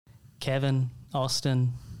Kevin,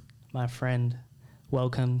 Austin, my friend,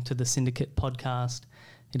 welcome to the Syndicate podcast.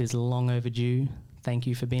 It is long overdue. Thank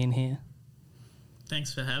you for being here.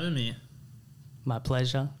 Thanks for having me. My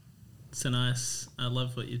pleasure. I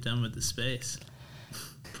love what you've done with the space.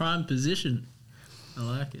 Prime position. I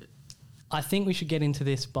like it. I think we should get into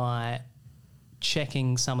this by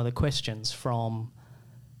checking some of the questions from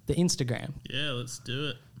the Instagram. Yeah, let's do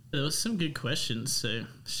it. There was some good questions, so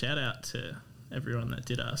shout out to everyone that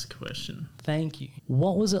did ask a question. Thank you.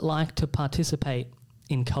 What was it like to participate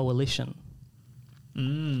in Coalition?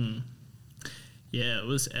 Yeah, it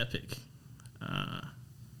was epic.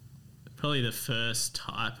 Probably the first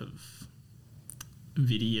type of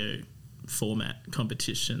video format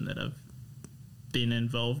competition that I've been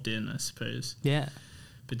involved in, I suppose. Yeah.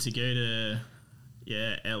 But to go to,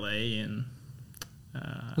 LA and...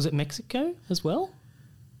 was it Mexico as well?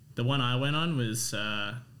 The one I went on was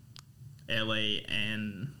LA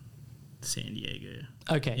and San Diego.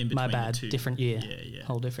 Okay, my bad. Different year. Yeah.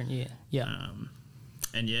 Whole different year. Yeah.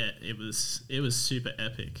 And yeah, it was super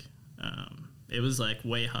epic. It was like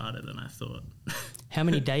way harder than I thought. How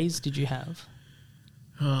many days did you have?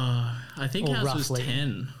 I think Or ours roughly. was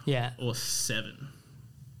 10 Yeah. or 7.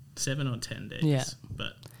 7 or 10 days. Yeah.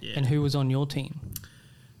 But yeah. And who was on your team?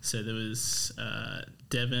 So there was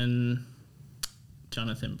Devon,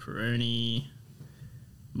 Jonathan Peroni,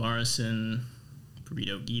 Morrison,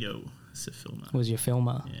 Burrito Guido is the filmer. Was your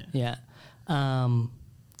filmer? Yeah. And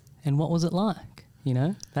what was it like? You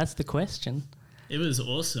know, that's the question. It was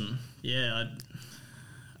awesome. Yeah,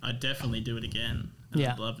 I'd definitely do it again. And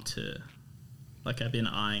Yeah. I'd love to. Like, I've been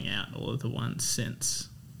eyeing out all of the ones since,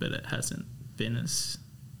 but it hasn't been as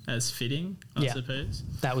fitting, I suppose.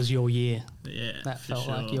 That was your year. But yeah, That for felt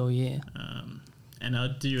sure. like your year. And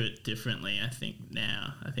I'd do it differently, I think,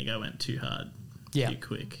 now. I think I went too hard, too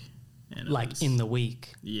quick. And it Like was, in the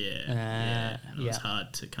week. And it was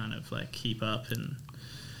hard to kind of like keep up and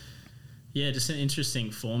just an interesting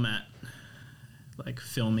format, like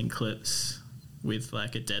filming clips with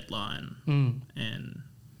like a deadline and,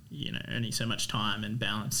 you know, only so much time and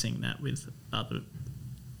balancing that with other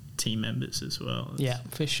team members as well. Yeah,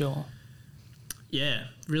 for sure. Yeah,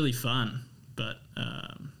 really fun. But,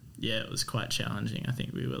 it was quite challenging. I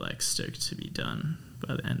think we were like stoked to be done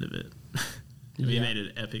by the end of it. We made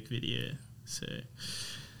an epic video. So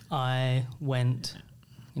I went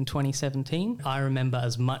in 2017. I remember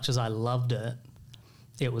as much as I loved it,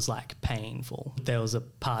 it was like painful. There was a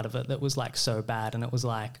part of it that was like so bad, and it was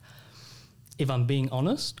like, if I'm being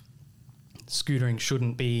honest, scootering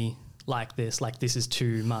shouldn't be like this. Like, this is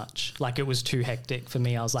too much. Like, it was too hectic for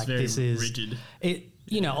me. I was like, this is rigid. It,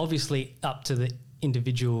 you know, obviously up to the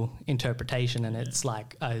individual interpretation, and it's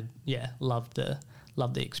like I loved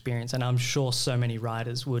the experience, and I'm sure so many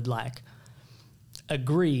riders would like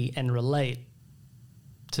agree and relate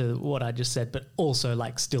to what I just said, but also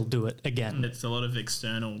like still do it again. And it's a lot of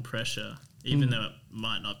external pressure, even though it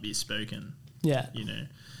might not be spoken. Yeah. You know,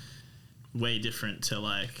 way different to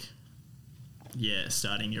like,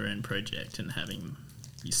 starting your own project and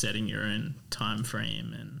you setting your own time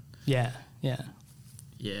frame and Yeah.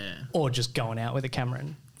 Or Or just going out with a camera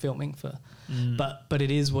and filming for, but it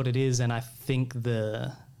is what it is. And I think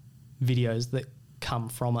the videos that come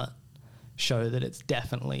from it show that it's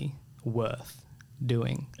definitely worth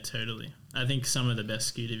doing. Totally. I think some of the best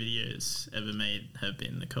scooter videos ever made have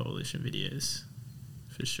been the Coalition videos,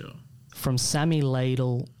 for sure. From Sammy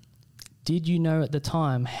Ladle, did you know at the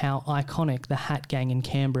time how iconic the Hat Gang in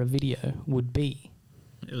Canberra video would be?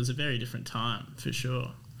 It was a very different time, for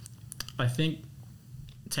sure. I think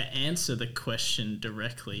to answer the question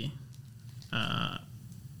directly, I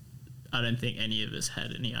don't think any of us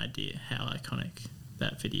had any idea how iconic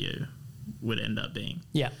that video would end up being.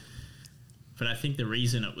 Yeah. But I think the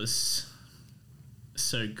reason it was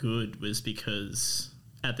so good was because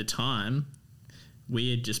at the time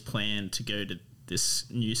we had just planned to go to this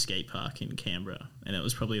new skate park in Canberra, and it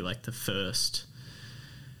was probably like the first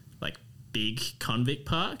like big convict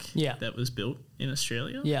park that was built in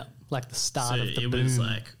Australia. Yeah, like the start of the boom. So it was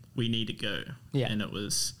like, we need to go. Yeah. And it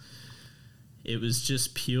was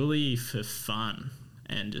just purely for fun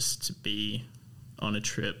and just to be on a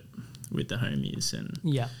trip with the homies. And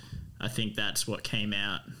I think that's what came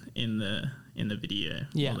out in the video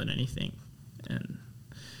more than anything.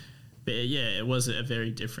 But it was a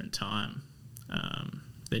very different time.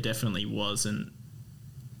 There definitely wasn't,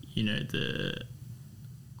 you know,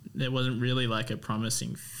 there wasn't really like a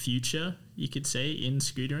promising future, you could say, in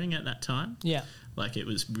scootering at that time. Yeah. Like, it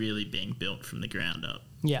was really being built from the ground up.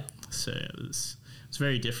 Yeah. So it was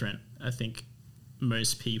very different. I think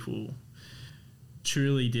most people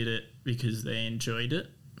truly did it because they enjoyed it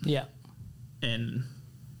Yeah. And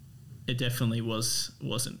it definitely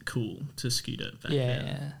wasn't cool to scooter back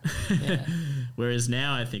then. Yeah. Whereas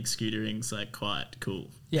now I think scootering's like quite cool.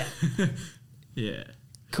 Yeah. Yeah.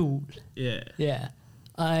 Cool. Yeah. Yeah.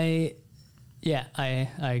 I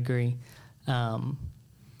agree. How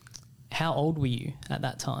old were you at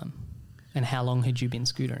that time? And how long had you been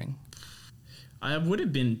scootering? I would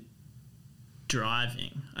have been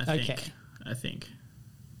driving, I think. Okay.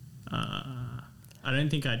 I don't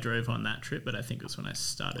think I drove on that trip, but I think it was when I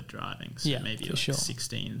started driving. So maybe like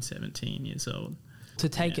 16, 17 years old. To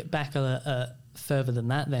take it back a further than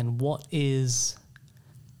that then, what is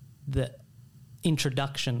the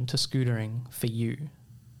introduction to scootering for you?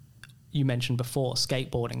 You mentioned before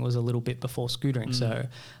skateboarding was a little bit before scootering, so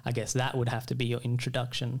I guess that would have to be your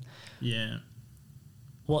introduction. Yeah.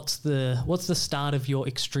 What's the start of your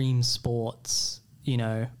extreme sports,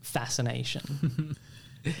 fascination?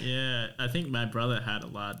 Yeah, I think my brother had a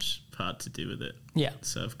large part to do with it. Yeah.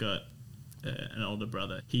 So I've got an older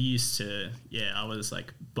brother. He used to, I was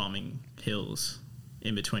like bombing hills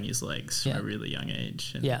in between his legs from a really young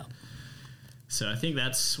age. And so I think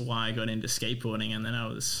that's why I got into skateboarding. And then I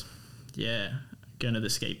was, going to the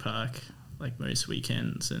skate park like most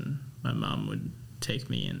weekends, and my mum would take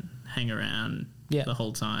me and hang around the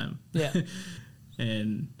whole time. Yeah.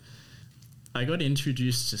 And I got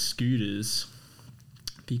introduced to scooters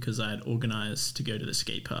because I had organised to go to the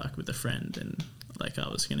skate park with a friend, and like I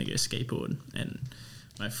was going to go skateboard, and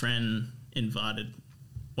my friend invited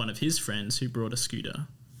one of his friends who brought a scooter,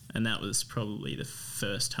 and that was probably the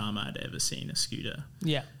first time I'd ever seen a scooter.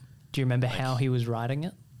 Yeah. Do you remember how he was riding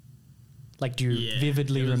it? Like, do you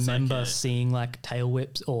vividly remember seeing like tail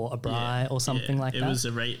whips or a bri or something like that? It was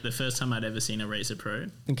the first time I'd ever seen a Razor Pro.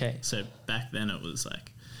 Okay. So back then it was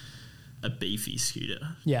like a beefy scooter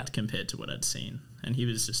compared to what I'd seen. And he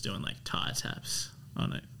was just doing like tire taps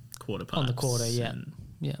on a quarter pipes. On the quarter, and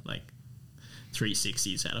like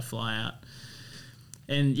 360s out of fly out.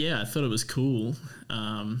 And I thought it was cool.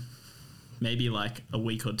 Maybe like a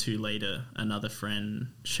week or two later, another friend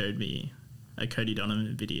showed me a Cody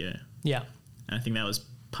Donovan video. Yeah. And I think that was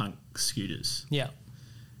punk scooters. Yeah.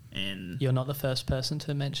 And you're not the first person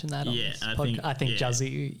to mention that on this podcast. I think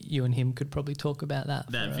Juzzy, you and him could probably talk about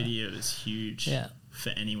that. That video is huge for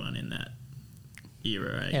anyone in that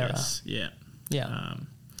era, I guess. Yeah. Yeah.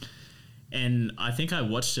 And I think I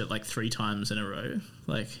watched it like 3 times in a row,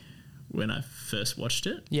 like when I first watched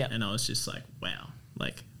it. Yeah. And I was just like, wow,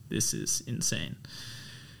 like this is insane.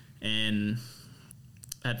 And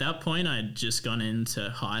at that point, I'd just gone into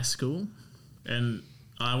high school, and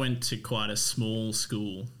I went to quite a small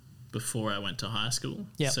school before I went to high school.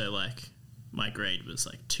 Yep. So like my grade was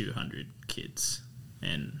like 200 kids,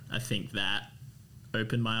 and I think that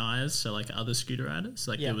opened my eyes to like other scooter riders.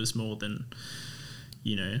 Like there was more than,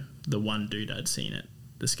 the one dude I'd seen at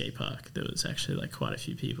the skate park. There was actually like quite a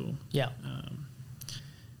few people. Yeah.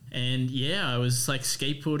 And I was like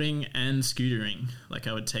skateboarding and scootering. Like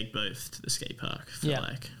I would take both to the skate park for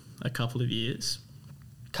like a couple of years.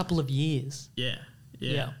 Couple of years? Yeah.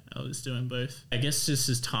 I was doing both. I guess just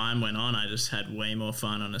as time went on, I just had way more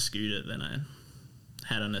fun on a scooter than I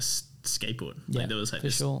had on a skateboard. Like there was like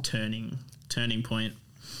this turning point.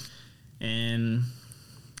 And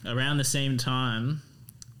around the same time,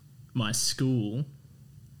 my school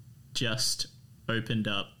just opened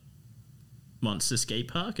up Monster Skate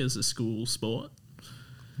Park as a school sport.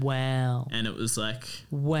 Wow. And it was like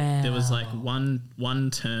there was like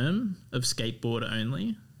one term of skateboard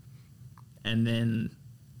only, and then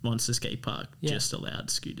Monster Skate Park just allowed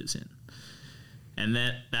scooters in. And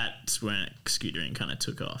that's when scootering kind of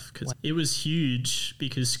took off, because it was huge,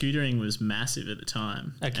 because scootering was massive at the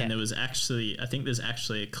time. Okay. And there's actually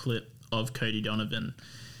a clip of Cody Donovan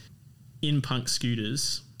in punk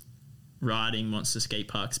scooters riding Monster Skate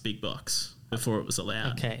Park's big box before it was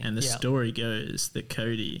allowed. Okay. And the story goes that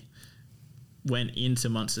Cody went into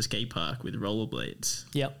Monster Skate Park with rollerblades.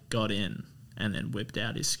 Yep. Got in and then whipped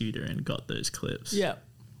out his scooter and got those clips. Yep.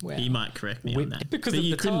 Wow. He might correct me on that. Because but of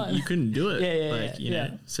you the couldn't time. you couldn't do it. You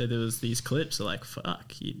know. So there was these clips like,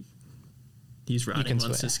 fuck, he's riding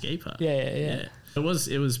Monster Skate Park. Yeah. It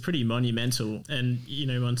was pretty monumental. And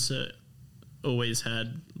Monster always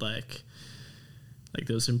had like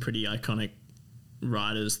there was some pretty iconic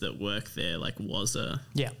riders that work there, like Wazza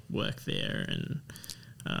work there, and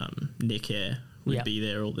Nick Hare would be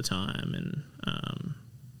there all the time, and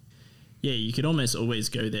you could almost always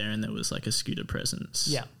go there and there was like a scooter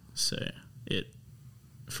presence. So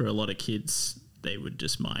for a lot of kids, they would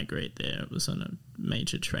just migrate there. It was on a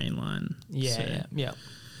major train line.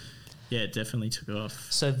 It definitely took off.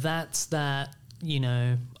 So that's that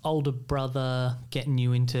older brother getting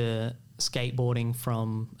you into skateboarding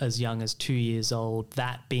from as young as 2 years old,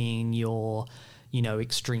 that being your,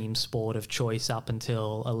 extreme sport of choice up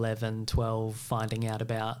until 11, 12, finding out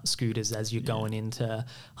about scooters as you're going into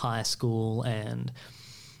high school. And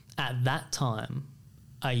at that time,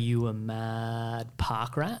 are you a mad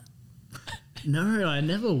park rat? No, I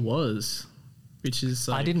never was, which is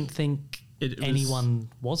like... I didn't think anyone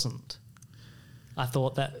wasn't. I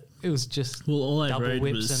thought that it was just double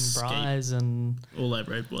whips and bries and... All I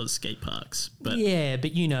rode was skate parks. But yeah,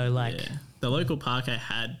 but the local park I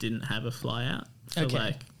had didn't have a fly out.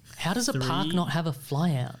 Okay. How does a park not have a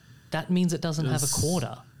fly out? That means it doesn't have a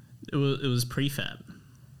quarter. It was prefab.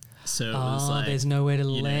 So it was like... there's nowhere to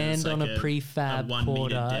land on a prefab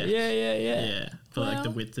quarter. Yeah, for like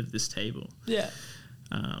the width of this table. Yeah.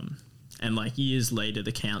 And like years later,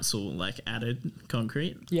 the council like added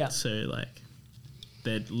concrete. Yeah. So like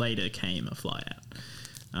there later came a fly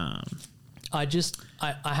out.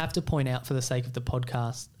 I have to point out for the sake of the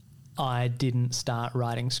podcast, I didn't start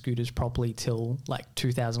riding scooters properly till like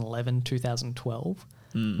 2011, 2012,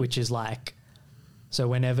 which is like... So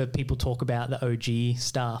whenever people talk about the OG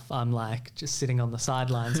stuff, I'm like just sitting on the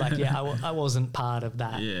sidelines like, I wasn't part of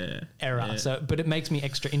that era. Yeah. So, but it makes me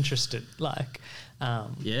extra interested. Like,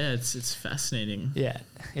 it's fascinating. Yeah.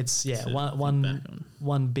 It's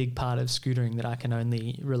one big part of scootering that I can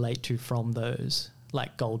only relate to from those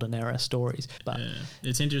like golden era stories. But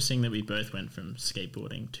it's interesting that we both went from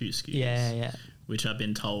skateboarding to scooters. Yeah. Which I've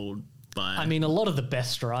been told by... I mean, a lot of the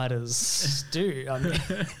best riders do. I mean,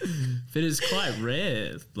 but it's quite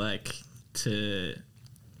rare, like to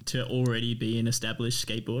already be an established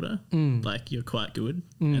skateboarder. Like you're quite good,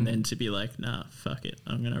 and then to be like, nah, fuck it,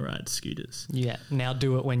 I'm gonna ride scooters. Yeah. Now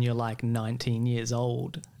do it when you're like 19 years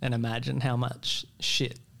old, and imagine how much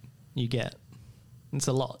shit you get. It's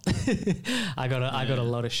a lot. I got a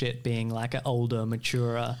lot of shit being like an older,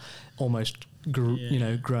 maturer, almost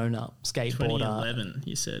grown up skateboarder. 2011,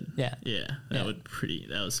 you said. Yeah.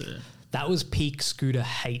 That was peak scooter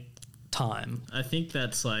hate time. I think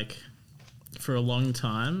that's like, for a long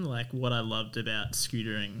time, like what I loved about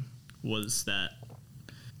scootering was that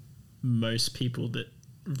most people that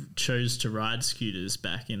chose to ride scooters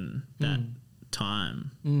back in that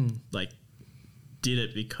time, like did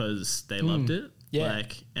it because they loved it. Yeah.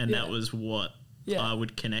 Like, and that was what I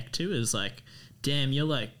would connect to, is like, damn, you're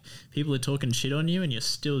like, people are talking shit on you and you're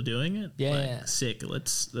still doing it. Yeah. Like, sick.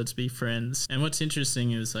 Let's be friends. And what's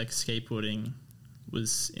interesting is like skateboarding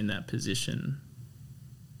was in that position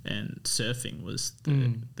and surfing was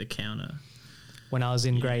the counter. When I was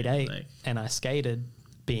in grade 8 and I skated,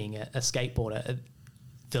 being a skateboarder,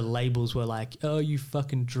 the labels were like, oh, you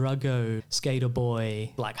fucking druggo, skater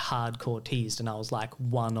boy, like hardcore teased. And I was like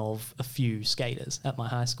one of a few skaters at my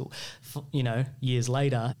high school. Years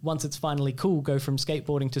later, once it's finally cool, go from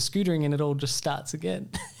skateboarding to scootering and it all just starts again.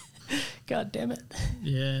 God damn it.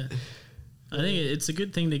 Yeah. I think it's a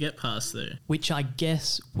good thing to get past though. Which I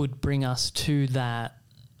guess would bring us to that,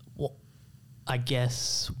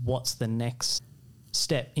 what's the next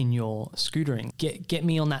step in your scootering? Get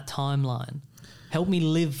me on that timeline. Help me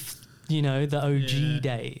live, the OG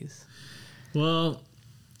days. Well,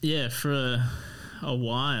 yeah, for a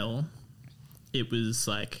while, it was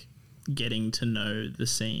like getting to know the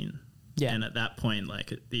scene. Yeah. And at that point,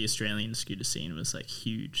 like the Australian scooter scene was like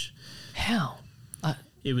huge. How?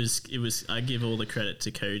 It was, I give all the credit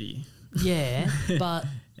to Cody. Yeah, but...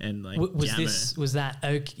 and like was that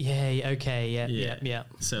okay? Okay, yeah.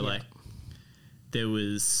 So like there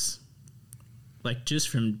was like just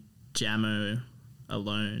from Jammo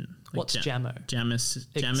alone. Like what's Jammo? Jamison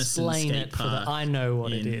Explain Skate it Park. I know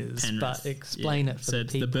what it is, Penrith. but explain it for the people.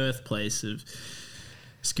 So it's the birthplace of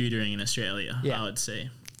scootering in Australia, I would say.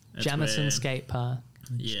 That's Jamison Skate Park.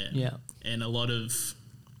 Yeah. And a lot of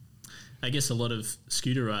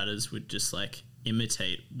scooter riders would just like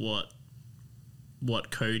imitate what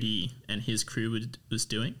Cody and his crew was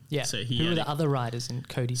doing. Yeah. So who were the other riders in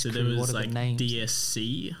Cody's crew? So there was what are like the names?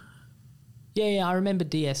 DSC. Yeah, I remember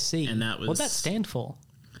DSC. And that was... What'd that stand for?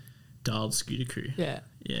 Dialed Scooter Crew. Yeah.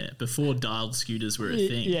 Yeah, before dialed scooters were a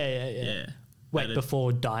thing. Yeah. Wait,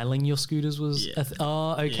 before dialing your scooters was a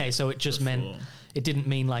okay. Yeah, so it just meant... It didn't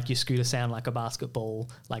mean like your scooter sound like a basketball,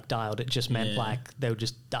 like dialed. It just meant like they were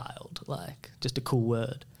just dialed, like just a cool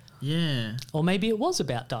word. Yeah. Or maybe it was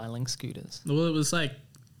about dialing scooters. Well, it was like...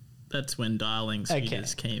 That's when dialing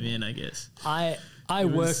scooters came in, I guess. I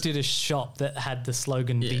worked at a shop that had the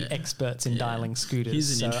slogan "Be experts in dialing scooters."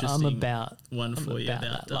 Here's an interesting one for you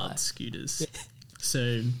about dialed scooters.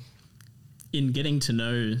 So, in getting to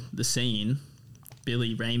know the scene,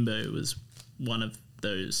 Billy Rainbow was one of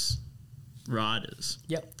those riders.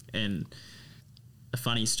 Yep. And a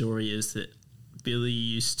funny story is that Billy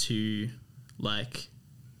used to like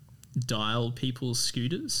dial people's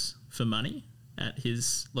scooters for money at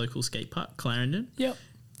his local skate park, Clarendon. Yep.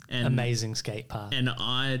 And amazing skate park. And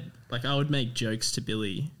I would make jokes to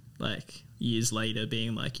Billy like years later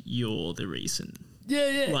being like, you're the reason.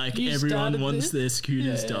 Yeah. Like everyone wants their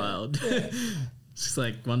scooters dialed. Yeah. It's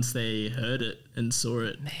like once they heard it and saw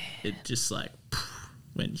it, it just like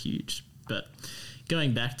went huge. But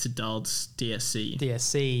going back to Dald's DSC,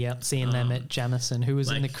 yep, seeing them at Jamison. Who was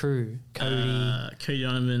like, in the crew? Cody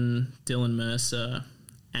Donovan, Dylan Mercer,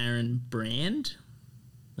 Aaron Brand,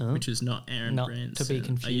 which is not Aaron Brand. To be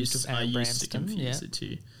confused with Aaron Branston. I used to confuse the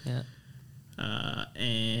two. Yeah.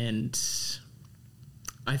 And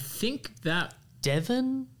I think that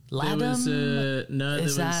Devon Latham.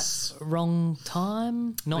 Is that wrong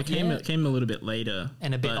time? Not yet. It came a little bit later,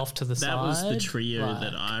 and a bit off to the side. That was the trio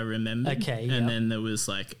that I remember. Okay, and then there was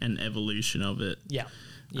like an evolution of it. Yeah.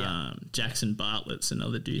 Yeah. Jackson Bartlett's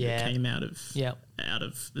another dude that came out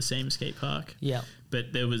of the same skate park. Yeah.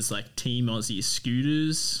 But there was like Team Aussie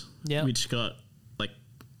Scooters, which got like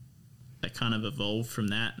that kind of evolved from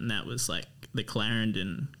that, and that was like the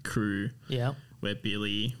Clarendon crew. Yeah. Where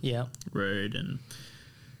Billy rode, and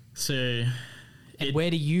so. And where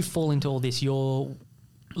do you fall into all this? You're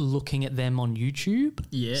looking at them on YouTube,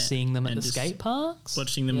 seeing them at the skate parks,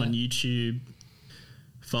 watching them on YouTube,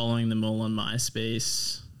 following them all on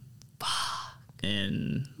MySpace.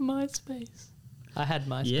 And MySpace. I had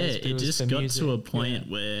MySpace. Yeah, it just got to a point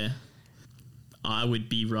where I would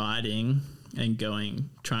be riding and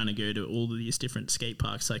trying to go to all of these different skate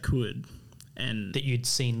parks I could. And that you'd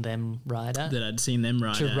seen them ride at? That I'd seen them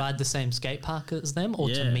ride at. To ride the same skate park as them or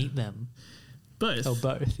to meet them? Both. Oh,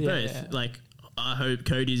 both. Yeah, both. Yeah. Like, I hope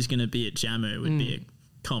Cody's going to be at Jammo would be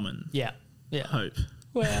a common hope.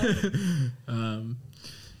 Well.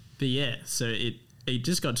 But yeah, so it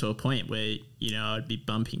just got to a point where, you know, I'd be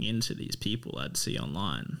bumping into these people I'd see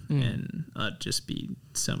online and I'd just be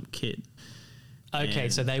some kid. Okay,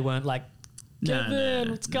 so they weren't like,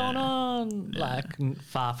 Kevin, what's going on? Like,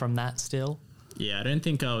 far from that still. Yeah, I don't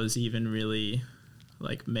think I was even really,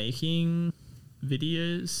 like, making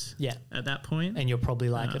videos at that point. And you're probably,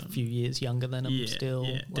 like, a few years younger than them still.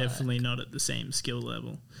 Yeah, like, definitely not at the same skill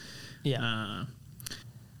level. Yeah.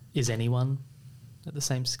 Is anyone at the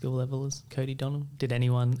same skill level as Cody Donovan? Did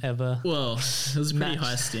anyone ever? Well, it was a pretty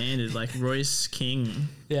high standard. Like, Royce King,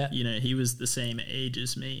 you know, he was the same age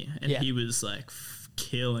as me. And he was, like,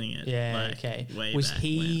 killing it. Yeah, okay. Was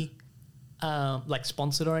he like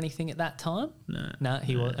sponsored or anything at that time? No,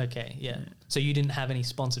 he was. Okay, yeah. So you didn't have any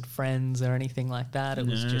sponsored friends or anything like that? It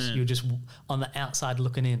was just, you were just on the outside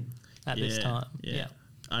looking in at this time. Yeah.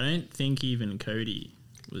 I don't think even Cody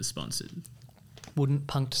was sponsored. Wouldn't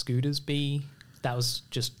Punked Scooters be? That's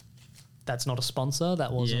not a sponsor.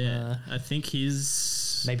 That wasn't I think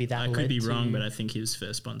his... Maybe that I could be wrong, but I think his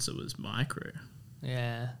first sponsor was Micro.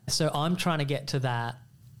 Yeah. So I'm trying to get to that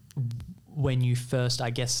when you first,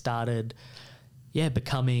 I guess, started,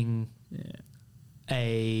 becoming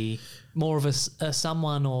a more of a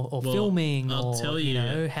someone or filming. I'll tell you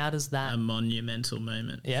know, how does that... A monumental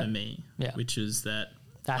moment for me, which is that...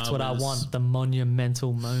 That's what I want, the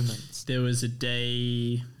monumental moments. There was a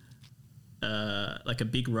day... like a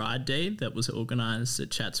big ride day that was organised at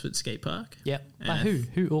Chatswood Skate Park. Yep. By who?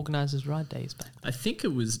 Who organises ride days back? I think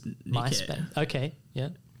it was MySpace. Okay, yeah.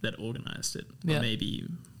 That organised it. Or maybe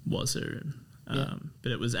was her.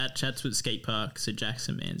 But it was at Chatswood Skate Park, so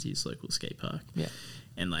Jackson Manzi's local skate park. Yeah.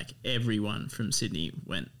 And like everyone from Sydney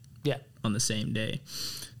went on the same day.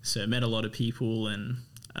 So I met a lot of people, and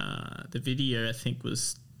the video I think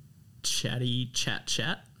was Chatty Chat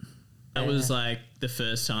Chat. That was like the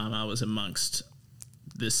first time I was amongst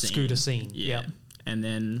the scene. Scooter scene. Yeah. And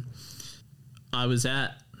then I was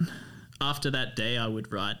after that day, I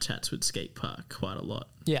would ride Chatswood Skate Park quite a lot.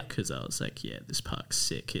 Yeah. Because I was like, this park's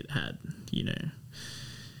sick. It had, you know,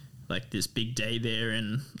 like this big day there,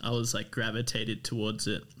 and I was like gravitated towards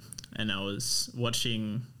it. And I was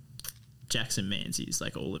watching Jackson Manzi's,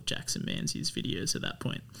 like all of Jackson Manzi's videos at that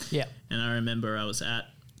point. Yeah. And I remember I was at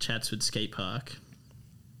Chatswood Skate Park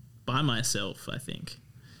by myself, I think,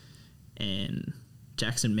 and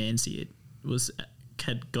Jackson Manzi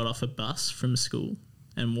had got off a bus from school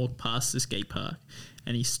and walked past the skate park,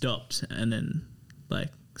 and he stopped and then like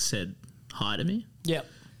said hi to me. Yep.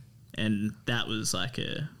 And that was like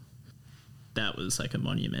a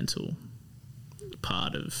monumental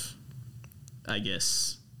part of, I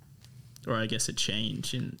guess a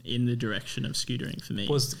change in the direction of scootering for me.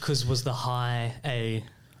 Was the high a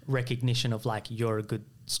recognition of like, you're a good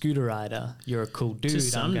scooter rider, you're a cool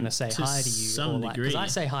dude. I'm going to say hi to you. Some degree. Because I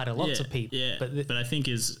say hi to lots of people. Yeah, but I think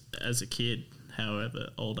as a kid, however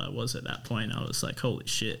old I was at that point, I was like, holy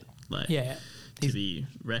shit. Like, to be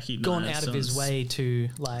recognized. Gone out of his way to,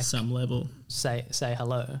 like, some level. Say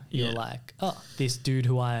hello. You're like, oh, this dude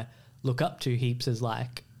who I look up to heaps is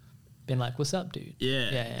like, been like, what's up, dude? Yeah.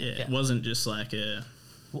 It wasn't just like it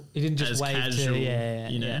didn't just wave casual, to,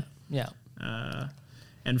 you know? Yeah.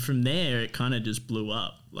 And from there, it kind of just blew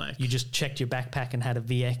up. Like, you just checked your backpack and had a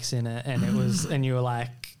VX in it, and it was, and you were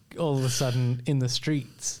like, all of a sudden in the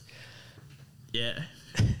streets. Yeah,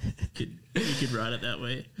 you could write it that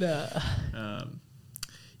way.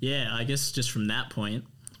 I guess just from that point,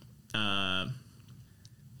 there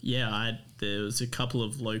was a couple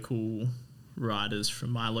of local riders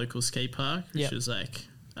from my local skate park, which was like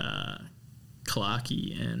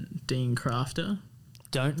Clarkey and Dean Crafter.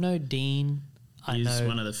 Don't know Dean. He's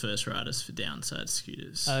one of the first riders for Downside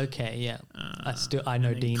Scooters. Okay, yeah. I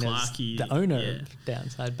know Dean Clarkey, as the owner of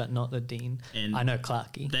Downside, but not the Dean. And I know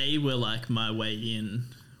Clarkey. They were like my way in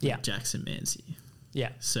with Jackson Manzi. Yeah.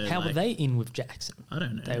 So how were they in with Jackson? I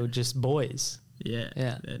don't know. They were just boys. Yeah.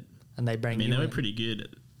 And they bring you in. They were pretty good at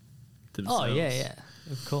themselves. Oh, yeah.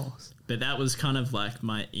 Of course. But that was kind of like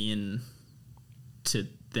my in to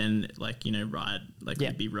then, like, you know, ride. Like,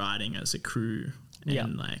 we'd be riding as a crew.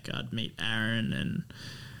 And like I'd meet Aaron and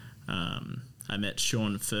I met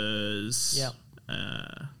Sean Furs,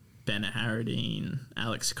 Ben Harradine,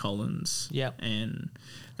 Alex Collins. And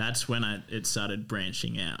that's when it started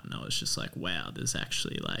branching out, and I was just like, wow, there's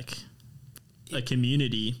actually like a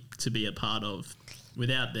community to be a part of.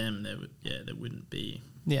 Without them, there wouldn't be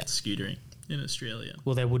scootering in Australia.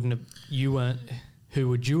 Well, there wouldn't have. You weren't. Who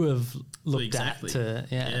would you have looked at to?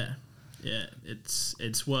 Yeah.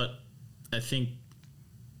 It's what I think.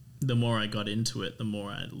 The more I got into it, the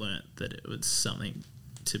more I learnt that it was something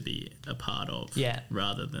to be a part of,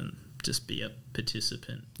 rather than just be a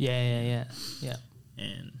participant. Yeah.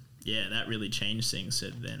 And that really changed things.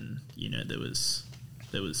 So then, you know, there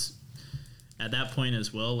was at that point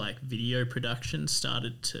as well, like video production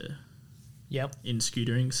started to, in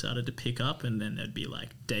scootering started to pick up, and then there'd be like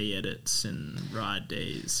day edits and ride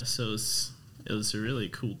days. So it was a really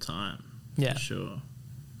cool time, for sure.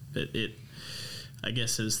 But I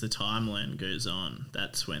guess as the timeline goes on,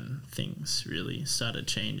 that's when things really started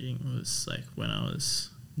changing. It was like when I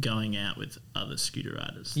was going out with other scooter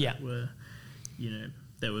riders that were, you know,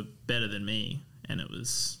 they were better than me, and there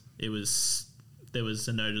was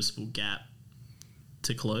a noticeable gap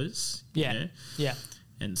to close. You know?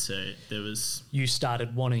 And so there was... You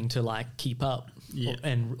started wanting to like keep up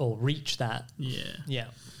or reach that. Yeah.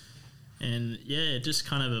 And it just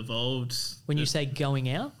kind of evolved. When you say going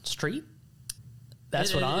out, street?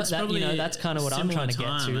 That's that's kind of what I'm trying to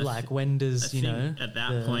get to. Like, when does, at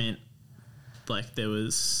that point, like, there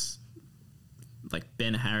was, like,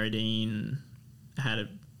 Ben Harradine had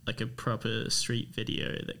a proper street video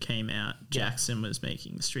that came out. Jackson was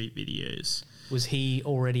making street videos. Was he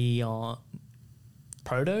already on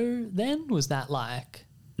Proto then? Was that like...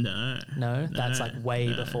 No, that's like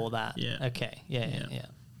way before that. Okay. Yeah.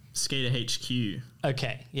 Skater HQ.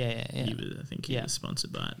 Okay. Yeah. I think he was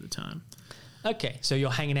sponsored by it at the time. Okay, so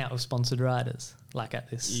you're hanging out with sponsored riders, like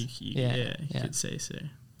at this. You could say so.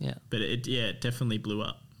 Yeah, but it definitely blew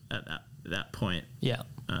up at that point. Yeah,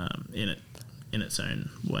 in its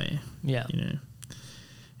own way. Yeah, you know,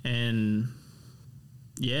 and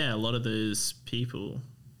a lot of those people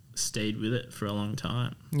stayed with it for a long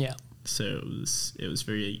time. Yeah, so it was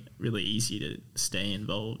really easy to stay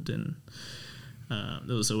involved, and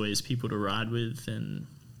there was always people to ride with, and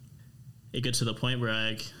it got to the point where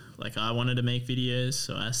I wanted to make videos,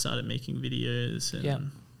 so I started making videos,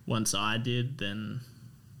 and once I did, then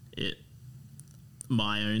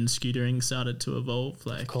my own scootering started to evolve.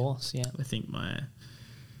 Like, of course, I think my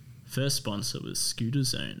first sponsor was Scooter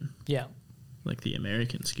Zone. Yeah. Like the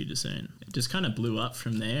American Scooter Zone. It just kind of blew up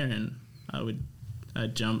from there, and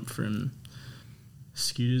I'd jump from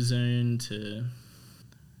Scooter Zone to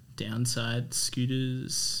Downside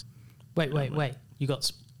Scooters. Wait. You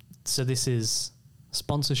got... So this is...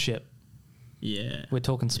 Sponsorship. Yeah. We're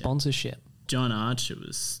talking sponsorship. John Archer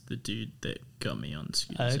was the dude that got me on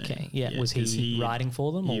Scooter Zone. Okay, yeah. Was he riding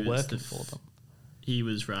for them or working for them? He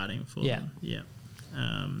was riding for them. Yeah.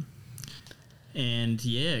 And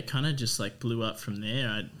it kind of just like blew up from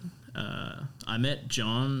there. I met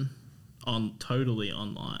John totally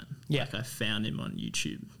online. Yeah. Like, I found him on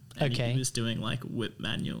YouTube. And he was doing like whip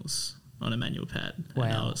manuals on a manual pad. Wow.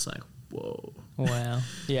 And I was like, whoa. Wow.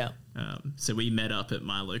 Yeah. So we met up at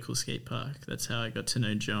my local skate park. That's how I got to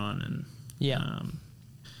know John. And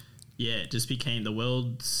it just became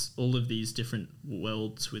all of these different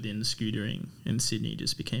worlds within scootering in Sydney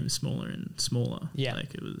just became smaller and smaller. Yeah.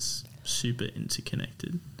 Like it was super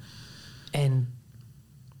interconnected. And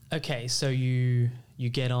okay, so you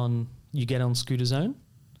get on Scooter Zone,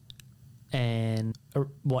 and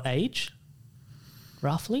what age,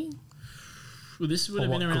 roughly? Well, this would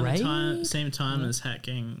have been around the same time as Hat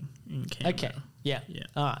Gang in Canberra. Okay, yeah.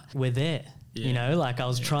 All right, we're there. Yeah. You know, like I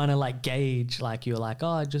was trying to like gauge, like you were like, oh,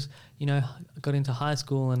 I just, got into high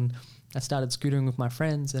school and I started scootering with my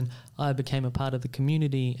friends and I became a part of the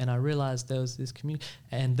community and I realized there was this community,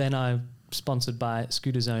 and then I sponsored by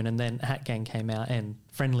Scooter Zone, and then Hat Gang came out and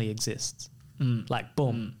Friendly exists. Like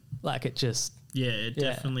boom, like it just it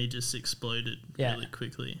definitely just exploded really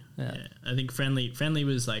quickly. I think Friendly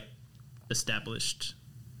was like established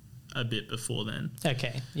a bit before then.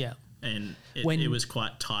 Okay, yeah. And it was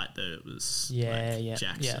quite tight though. It was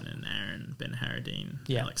Jackson and Aaron, Ben Harradine,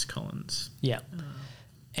 Alex Collins. Yeah.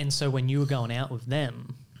 And so when you were going out with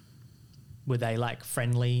them, were they like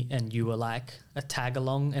friendly and you were like a tag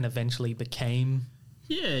along and eventually became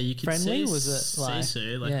you could friendly? Say, was it like, say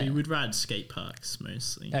so. Like we would ride skate parks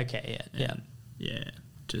mostly. Okay,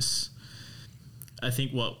 Just I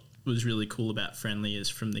think what was really cool about Friendly is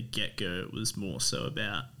from the get-go it was more so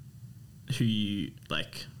about who you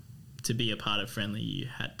like. To be a part of Friendly, you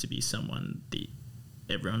had to be someone that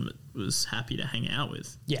everyone was happy to hang out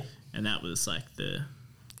with. Yeah. And that was like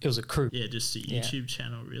it was a crew. Yeah, just a YouTube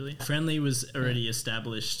channel, really. Friendly was already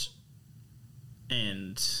established,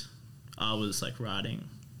 and I was like riding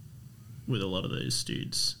with a lot of those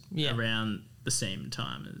dudes around the same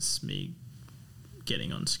time as me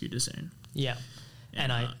getting on Scooter Zone. Yeah.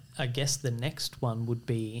 And I guess the next one would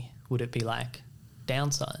it be like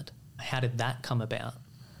Downside? How did that come about?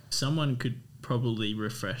 Someone could probably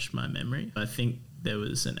refresh my memory. I think there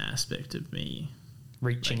was an aspect of me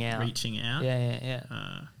reaching out. Yeah.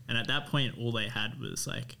 And at that point, all they had was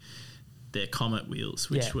like their Comet wheels,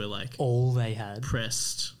 which were like all they had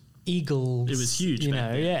pressed eagles. It was huge,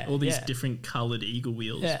 all these yeah. different coloured eagle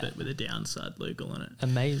wheels, but with a Downside logo on it.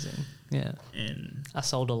 Amazing, yeah. And I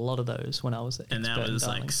sold a lot of those when I was at and that was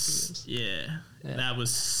like, that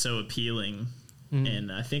was so appealing.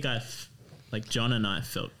 And I think like John and I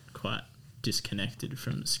felt quite disconnected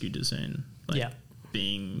from Scooter Zone,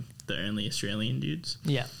 being the only Australian dudes.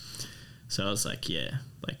 Yeah. So I was like,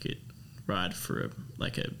 ride for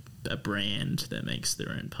a brand that makes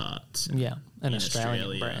their own parts. Yeah, an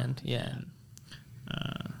Australian brand. Yeah.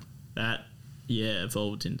 And, that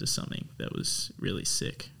evolved into something that was really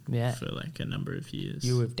sick. Yeah. For like a number of years.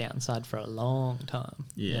 You were with Downside for a long time.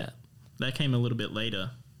 Yeah. That came a little bit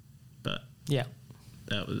later, but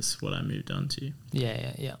that was what I moved on to.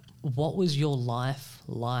 Yeah. What was your life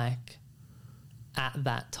like at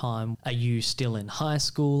that time? Are you still in high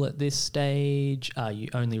school at this stage? Are you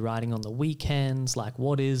only riding on the weekends? Like,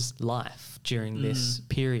 what is life during this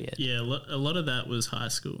period? Yeah, a lot of that was high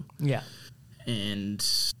school. Yeah. And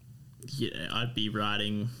I'd be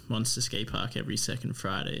riding Monster Skate Park every second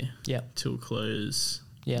Friday till close.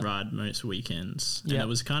 Yeah. Ride most weekends. And it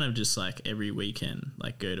was kind of just like every weekend,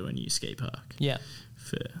 like go to a new skate park. Yeah.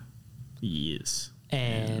 For years.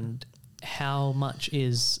 And how much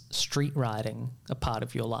is street riding a part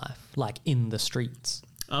of your life, like in the streets?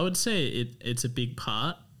 I would say it's a big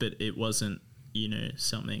part, but it wasn't,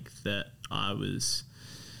 something that I was...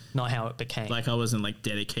 Not how it became. Like I wasn't like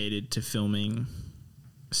dedicated to filming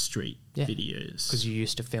street videos. Because you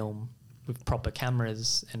used to film with proper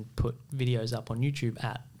cameras and put videos up on YouTube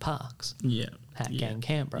at parks. Yeah. Hat Gang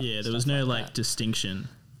Canberra. Yeah, there was no like distinction.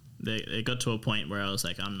 It got to a point where I was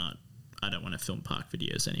like, I don't want to film park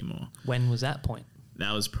videos anymore. When was that point?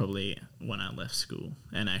 That was probably when I left school.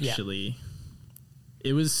 And actually,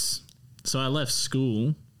 it was... So I left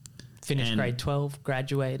school. Finished grade 12,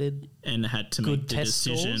 graduated. And had to make the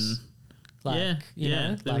decision. Scores. Like, you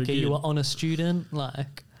know, like you were honor student,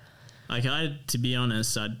 like... to be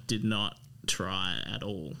honest, I did not try at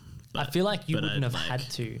all. I feel like you wouldn't have had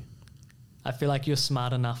to. I feel like you're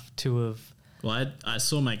smart enough to have... Well, I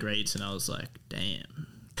saw my grades and I was like, damn.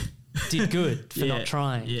 Did good for not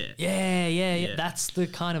trying. Yeah. That's the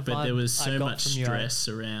kind of vibe. But there was so much stress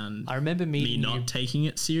around I remember me not taking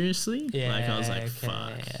it seriously. Yeah, like I was like,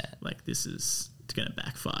 fuck. Yeah. Like this is going to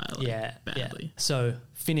backfire badly. Yeah. So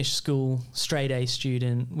finished school, straight A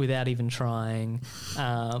student without even trying.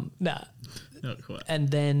 Nah. Not quite.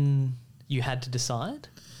 And then you had to decide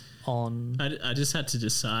on... I just had to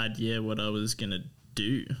decide, what I was going to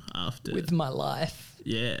do after. With my life.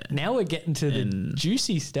 Yeah. Now we're getting to the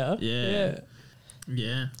juicy stuff. Yeah.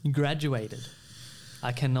 You graduated.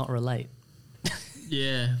 I cannot relate.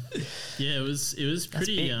 Yeah. Yeah, it was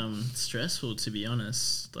pretty stressful, to be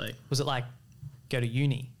honest. Like, was it like go to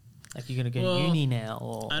uni? Like you're going to go to uni now?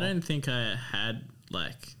 Or I don't think I had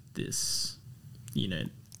like this, you know,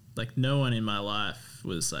 like no one in my life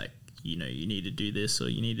was like, you know, you need to do this or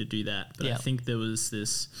you need to do that. But I think there was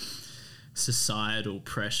this societal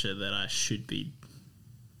pressure that I should be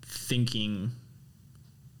thinking,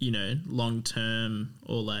 you know, long term,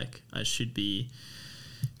 or like I should be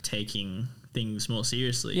taking things more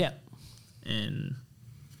seriously. Yeah. And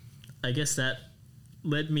I guess that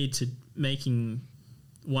led me to making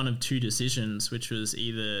one of two decisions, which was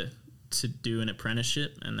either to do an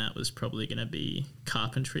apprenticeship, and that was probably going to be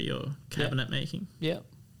carpentry or cabinet making. Yeah.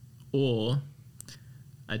 Or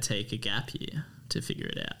I take a gap year to figure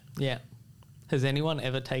it out. Yeah. Has anyone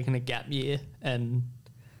ever taken a gap year and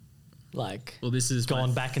like this is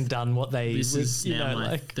gone back and done what they this would, is you now know,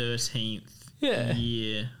 my like 13th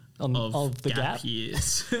year of the gap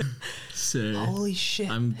years. So holy shit.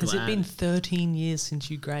 I'm Has glad. it been 13 years since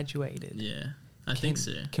you graduated? Yeah, I think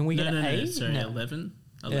so. Can we get an A? Sorry, No. 11.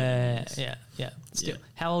 Yeah. Still. Yeah.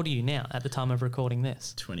 How old are you now at the time of recording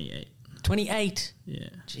this? 28. 28. Yeah.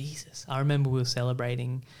 Jesus. I remember we were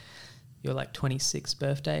celebrating your like 26th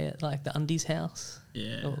birthday at like the Undies house.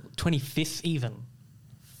 Yeah. Or 25th even.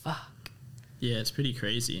 Fuck. Yeah, it's pretty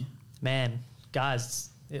crazy. Man, guys,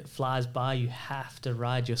 it flies by. You have to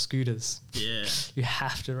ride your scooters. Yeah. You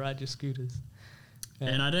have to ride your scooters. Yeah.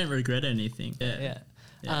 And I don't regret anything. Yeah.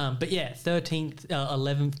 But yeah, 13th,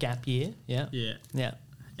 11th gap year. Yeah. Yeah. Yeah.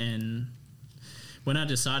 And when I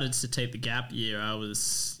decided to take the gap year,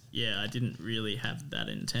 I didn't really have that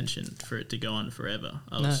intention for it to go on forever.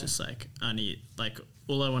 I was just like,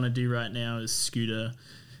 all I want to do right now is scooter.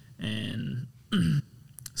 And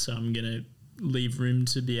so I'm going to leave room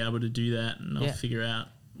to be able to do that, and I'll figure out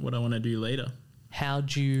what I want to do later.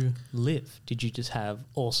 How'd you live? Did you just have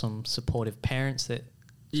awesome supportive parents that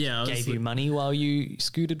gave you money while you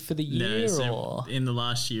scooted for the year? Or in the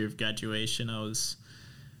last year of graduation, I was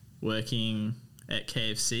working at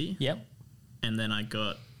KFC. Yep. And then I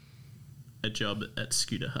got a job at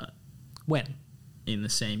Scooter Hut. When? In the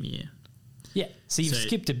same year. Yeah. So you've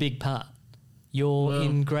skipped a big part. You're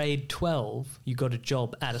in grade 12, you got a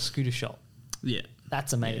job at a scooter shop. Yeah.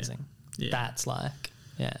 That's amazing. Yeah. That's like,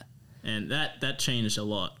 And that changed a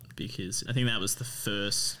lot, because I think that was the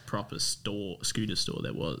first proper scooter store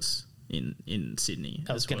there was in Sydney.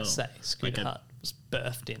 I was going to say, Scooter Hut was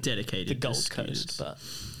birthed in dedicated the Gold scooters. Coast, but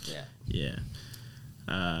yeah.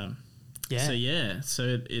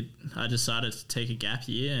 So I decided to take a gap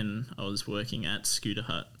year, and I was working at Scooter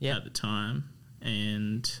Hut at the time,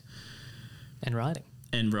 and riding.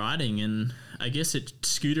 And I guess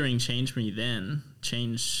scootering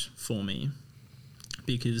changed for me,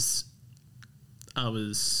 because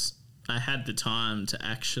I had the time to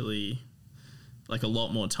actually, like, a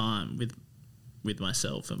lot more time with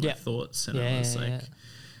myself and my thoughts, and I was like,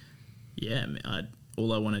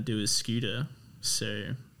 all I want to do is scooter,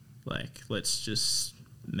 so like let's just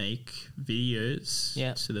make videos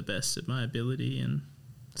to the best of my ability and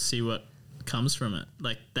see what comes from it.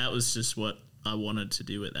 Like, that was just what I wanted to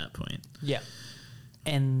do at that point. Yeah.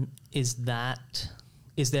 And is there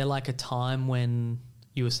like a time when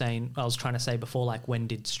you were saying, I was trying to say before, like, when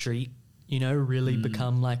did street, really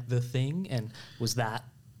become like the thing? And was that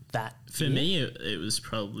for me, it was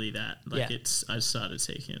probably that. Like, I started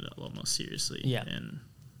taking it a lot more seriously. Yeah. And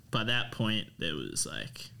by that point, there was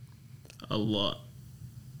like a lot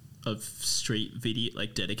of street video,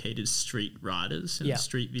 like dedicated street riders and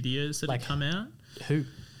street videos that had come out. Who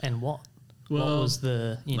and what? Well, what was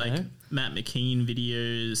the, Matt McKean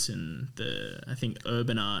videos, and I think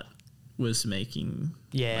Urban Art was making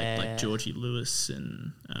like Georgie Lewis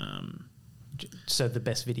and so the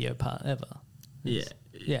best video part ever.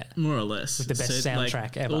 Yeah, more or less. With the best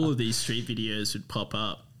soundtrack ever. All of these street videos would pop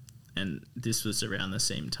up, and this was around the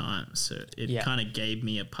same time, so it kind of gave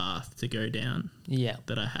me a path to go down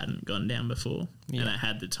that I hadn't gone down before, and I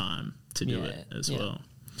had the time to do it as well.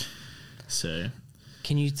 So,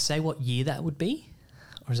 can you say what year that would be,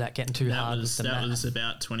 or is that getting too hard with the math? That was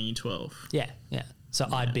about 2012. Yeah. So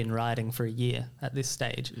I'd been riding for a year at this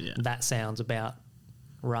stage. Yeah. That sounds about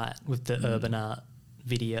right with the Urban Art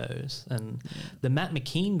videos, and the Matt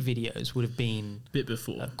McKean videos would have been a bit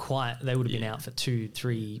before. They would have been out for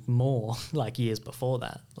 2-3 more like years before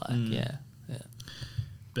that. Like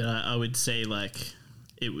But I would say, like,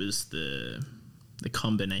 it was the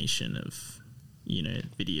combination of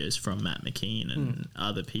videos from Matt McKean and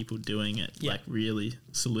other people doing it, like, really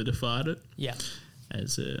solidified it. Yeah.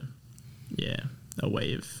 As a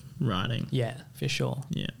way of writing. Yeah, for sure.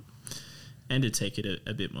 Yeah. And to take it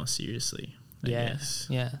a bit more seriously. I guess.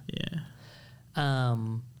 Yeah. Yeah.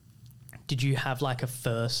 Did you have like a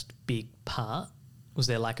first big part? Was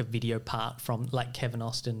there like a video part from like Kevin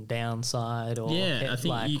Austin Downside? Or I think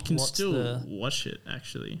like, you can still watch it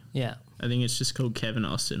actually. Yeah. I think it's just called Kevin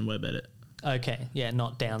Austin Web Edit. Okay. Yeah,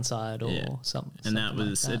 not Downside or something. And that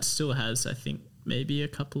was, like that. It still has, I think, maybe a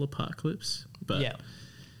couple of part clips. But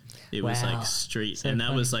it was like street. So and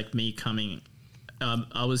that was like me coming.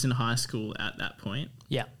 I was in high school at that point.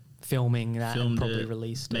 Yeah. Filming that and probably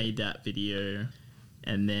released made that video.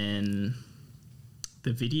 And then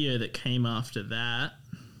the video that came after that,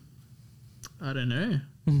 I don't know.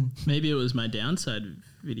 Maybe it was my Downside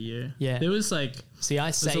video. Yeah. There was like... See,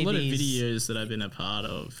 there's a lot of videos that I've been a part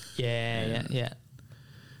of. Yeah.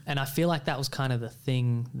 And I feel like that was kind of the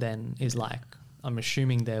thing then is like, I'm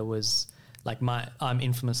assuming there was like I'm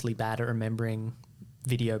infamously bad at remembering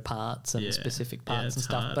video parts and specific parts and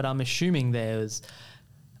stuff, but I'm assuming there was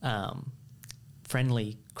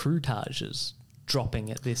friendly crew-tages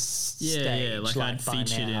dropping at this stage. Yeah, like I'd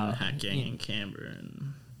featured in Hack Gang in Canberra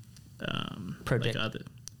and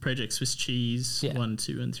Project Swiss Cheese 1,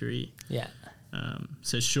 2 and 3. Yeah.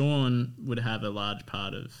 So Sean would have a large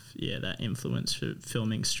part of that influence for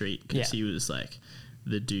filming Street because he was like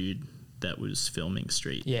the dude that was filming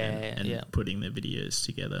Street and putting the videos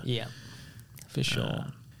together. Yeah, for sure.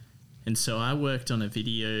 And so I worked on a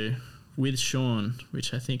video with Sean,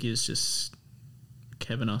 which I think is just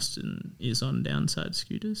Kevin Austin is on Downside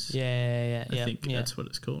Scooters. I think that's what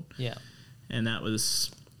it's called. Yeah. And that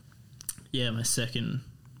was,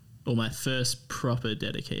 my first proper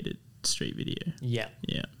dedicated street video. Yeah.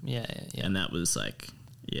 And that was like,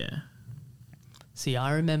 See,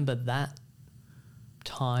 I remember that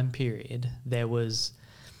time period. There was,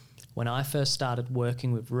 when I first started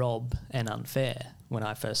working with Rob and Unfair, when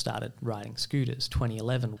I first started riding scooters,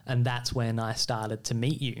 2011, and that's when I started to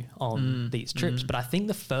meet you on these trips. But I think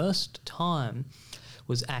the first time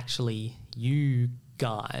was actually you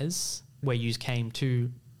guys, where you came to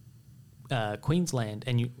Queensland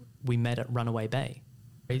and we met at Runaway Bay.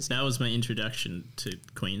 That was my introduction to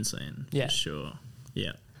Queensland, for sure.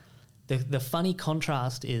 Yeah. The funny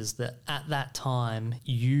contrast is that at that time,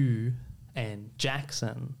 you and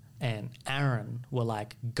Jackson and Aaron were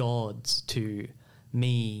like gods to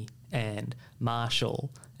me and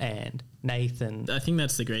Marshall and Nathan. I think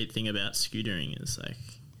that's the great thing about scootering is like,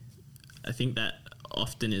 I think that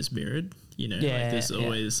often is mirrored, like there's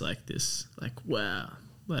always like this, like, wow,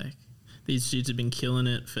 like these dudes have been killing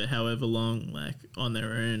it for however long, like on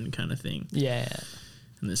their own kind of thing. Yeah.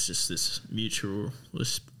 And there's just this mutual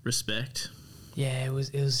respect. Yeah, it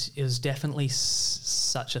was definitely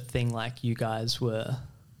such a thing. Like you guys were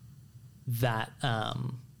that,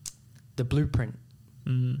 the blueprint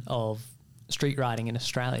of street riding in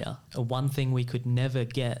Australia. One thing we could never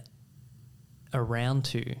get around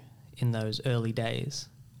to in those early days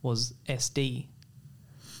was SD.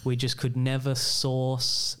 We just could never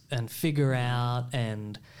source and figure out,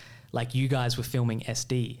 and like you guys were filming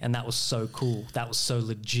SD and that was so cool. That was so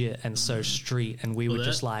legit and so street, and we were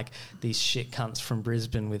just like these shit cunts from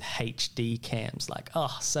Brisbane with HD cams, like,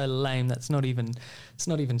 oh, so lame. It's not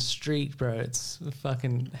even street, bro. It's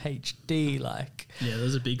fucking HD. Like, yeah,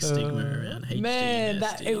 there's a big stigma around HD. Man,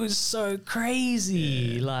 that it was so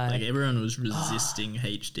crazy. Like everyone was resisting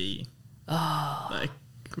HD.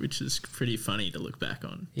 Which is pretty funny to look back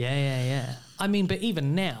on. Yeah. I mean, but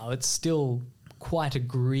even now, it's still quite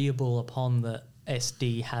agreeable upon that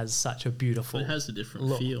SD has such a beautiful it has a different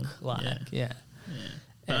look, feel. Yeah.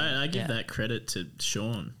 But I give that credit to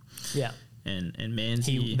Sean. Yeah. And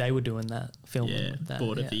Manzi. They were doing that, filming with that.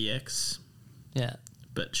 Bought a VX. Yeah.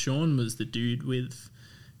 But Sean was the dude with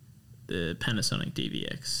the Panasonic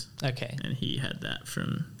DVX. Okay. And he had that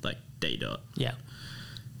from like Daydot. Yeah.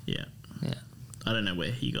 Yeah. I don't know where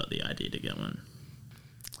he got the idea to get one.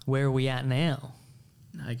 Where are we at now?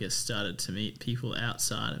 I guess started to meet people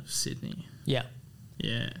outside of Sydney. Yeah.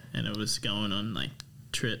 Yeah, and it was going on like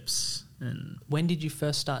trips. And when did you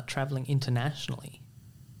first start travelling internationally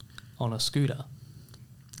on a scooter?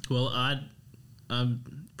 Well,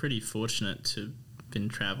 I'm pretty fortunate to have been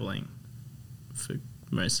travelling for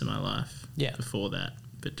most of my life before that,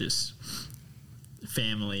 but just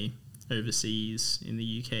family overseas in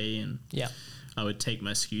the UK, and I would take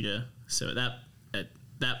my scooter. So at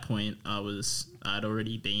that point I'd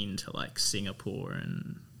already been to like Singapore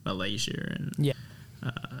and Malaysia and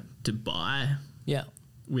Dubai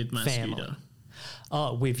with my scooter.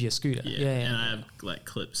 Oh, with your scooter. Yeah. And I have like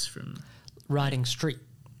clips from riding skate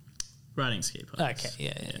parks.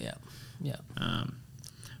 Okay. Yeah.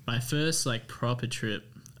 My first like proper trip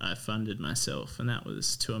I funded myself, and that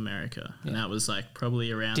was to America. And that was like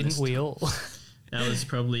probably around Didn't we all? That was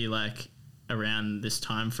probably like around this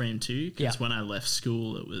time frame too, because when I left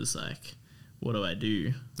school, it was like, what do I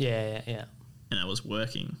do? Yeah. And I was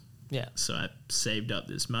working. Yeah. So I saved up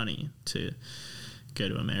this money to go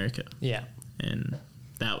to America. Yeah. And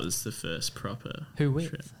that was the first proper Who with?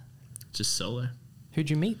 trip. Just solo. Who'd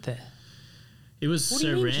you meet there? It was what so do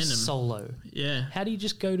you mean random. Just solo. Yeah. How do you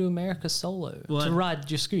just go to America solo to ride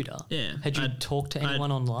your scooter? Yeah. Had you talked to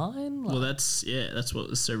anyone online? Well, that's what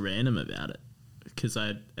was so random about it. Because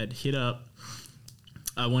I'd hit up,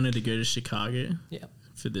 I wanted to go to Chicago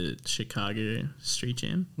for the Chicago Street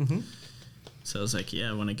Jam. Mm-hmm. So I was like,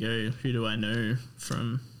 I want to go. Who do I know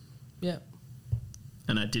from? Yeah.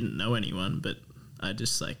 And I didn't know anyone, but I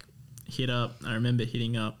just like hit up. I remember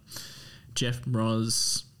hitting up Jeff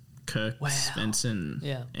Mroz, Kirk Svensson,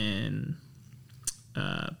 and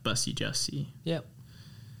Busty Justy. Yep.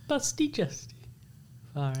 Busty Justy.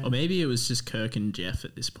 Or maybe it was just Kirk and Jeff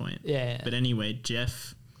at this point. Yeah. But anyway,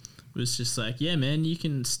 Jeff was just like, yeah, man, you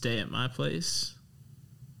can stay at my place.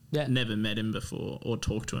 Yeah. Never met him before or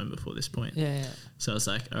talked to him before this point. Yeah. So I was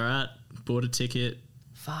like, all right, bought a ticket.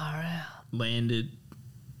 Far out. Landed,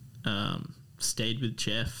 stayed with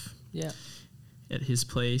Jeff. Yeah. At his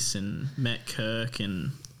place and met Kirk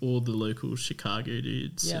and all the local Chicago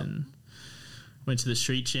dudes and went to the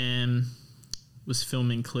Street Jam, was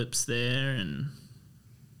filming clips there and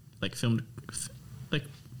filmed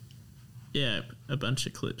a bunch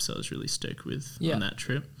of clips I was really stoked with on that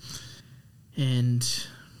trip. And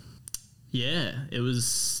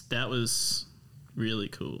that was really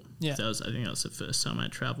cool. Yeah. I think that was the first time I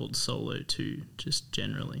traveled solo too, just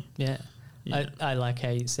generally. Yeah. I like how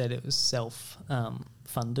you said it was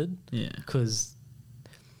self-funded. Yeah. Because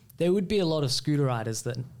there would be a lot of scooter riders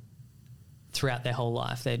that throughout their whole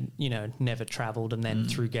life, they'd, never traveled, and then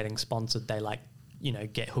through getting sponsored, they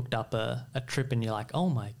get hooked up a trip, and you're like, oh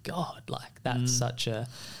my God, that's such a,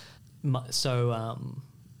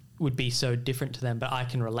 would be so different to them. But I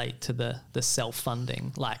can relate to the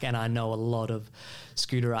self-funding, and I know a lot of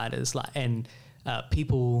scooter riders, and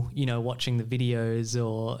people, watching the videos,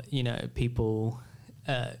 or, people,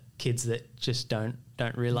 kids that just don't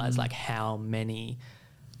realize how many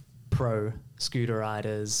pro scooter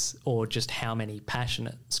riders, or just how many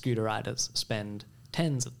passionate scooter riders spend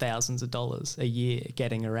tens of thousands of dollars a year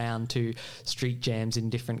getting around to street jams in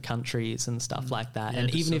different countries and stuff like that. And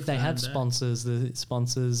even if they have sponsors, the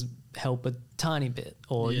sponsors help a tiny bit,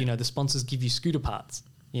 or, the sponsors give you scooter parts,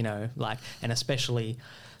 and especially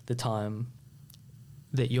the time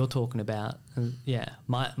that you're talking about.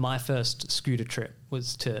 My first scooter trip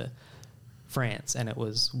was to France, and it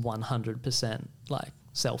was 100%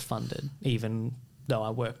 self-funded, even though I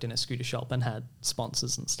worked in a scooter shop and had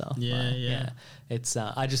sponsors and stuff. It's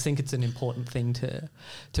I just think it's an important thing to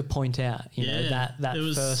point out, that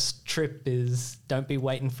first trip is, don't be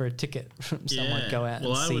waiting for a ticket from someone. Go out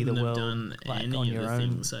and see the world. I wouldn't have done any on of your the own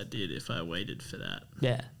things I did if I waited for that.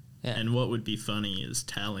 And what would be funny is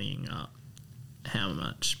tallying up how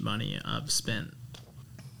much money I've spent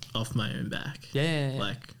off my own back.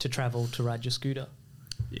 To travel, to ride your scooter.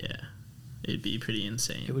 It'd be pretty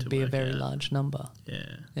insane. It would be a very large number.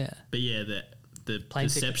 But the plane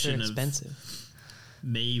perception tickets are expensive. of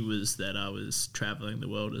me was that I was traveling the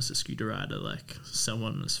world as a scooter rider,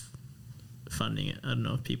 someone was funding it. I don't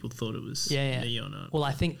know if people thought it was me or not. Well,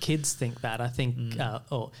 I think kids think that. I think,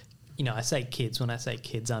 I say kids. When I say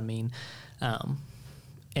kids, I mean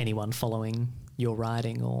anyone following your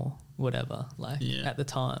riding or whatever. At the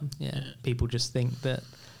time, people just think that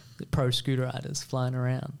the pro scooter riders flying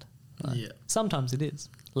around. Sometimes it is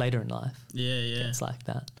later in life. It's like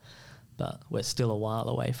that, but we're still a while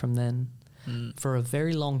away from then. For a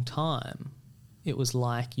very long time, it was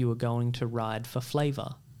like you were going to ride for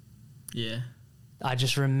flavor. I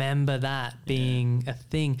just remember that being a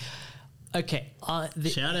thing. Okay,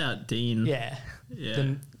 shout out Dean.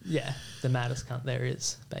 The maddest cunt there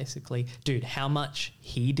is, basically. Dude, how much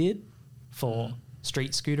he did for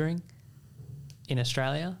street scootering in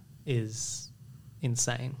Australia is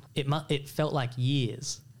insane. It felt like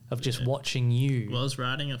years of just watching you. Well, I was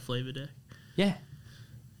riding a flavor deck.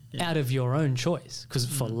 Out of your own choice, because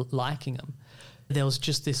for liking them. There was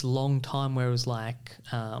just this long time where it was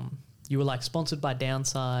you were sponsored by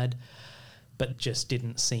Downside, but just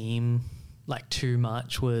didn't seem like too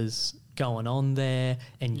much was going on there,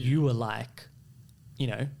 and you were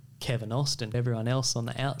Kevin Austin, everyone else on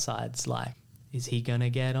the outside's is he gonna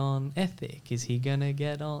get on Ethic? Is he gonna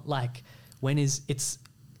get on it's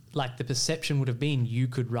the perception would have been you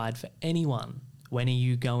could ride for anyone. When are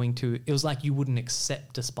you going to? It was like you wouldn't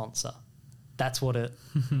accept a sponsor That's what it...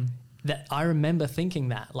 that I remember thinking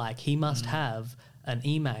that, like, he must have an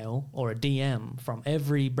email or a DM from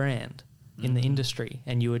every brand in the industry,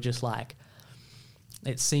 and you were just like...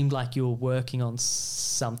 It seemed like you were working on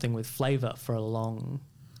something with flavor for a long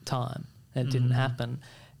time. It didn't happen.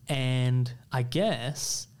 And I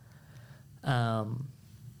guess, you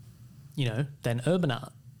know, then Urban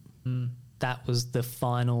Art. That was the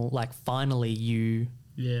final, like, finally you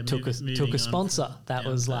took a sponsor. That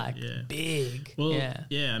was like big. Well,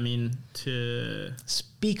 I mean, to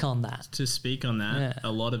speak on that,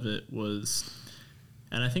 a lot of it was,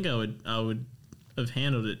 and I think I would have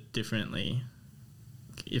handled it differently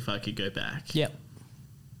if I could go back. Yep.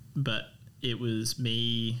 But it was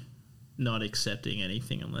me not accepting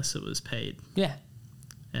anything unless it was paid. Yeah.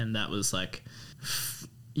 And that was like,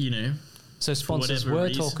 you know. So sponsors were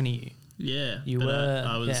talking to you. Yeah.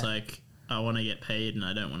 I was like, I want to get paid and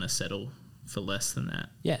I don't want to settle for less than that.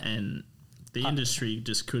 Yeah. And the industry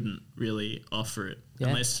just couldn't really offer it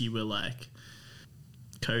unless you were like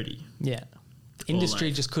Cody. Yeah. The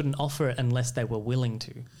industry just couldn't offer it unless they were willing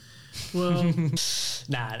to. Well,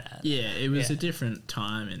 nah. Yeah, it was a different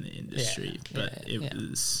time in the industry, but it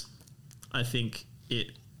was, I think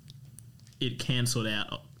it cancelled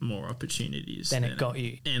out more opportunities than it got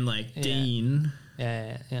you. And like Dean,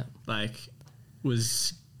 like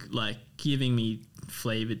was like giving me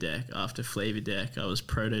flavor deck after flavor deck. I was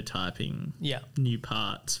prototyping new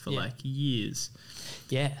parts for like years.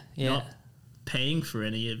 Yeah, yeah. Not paying for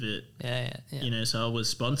any of it. You know, so I was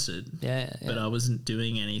sponsored. But I wasn't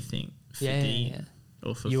doing anything for Dean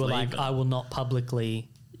or for you were flavor. like, I will not publicly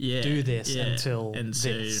do this until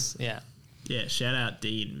this. Yeah, shout out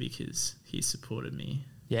Dean because he supported me.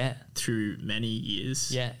 Yeah. Through many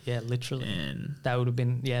years. Yeah, literally. And that would have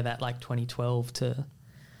been, that like 2012 to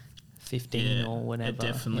 15 or whenever. It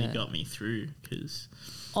definitely got me through because...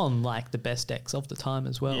 On like the best decks of the time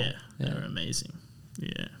as well. Yeah, they were amazing.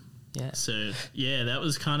 Yeah. Yeah. So, that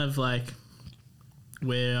was kind of like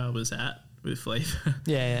where I was at with flavor.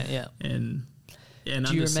 Yeah. And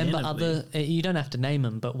do you remember other... You don't have to name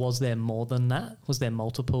them, but was there more than that? Was there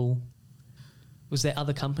multiple... Was there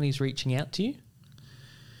other companies reaching out to you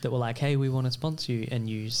that were like, hey, we want to sponsor you? And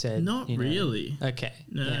you said... Not really. Okay.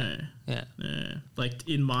 No. Yeah. No. Like,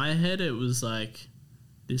 in my head, it was like,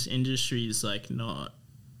 this industry is like not...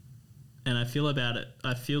 And I feel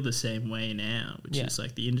the same way now, which is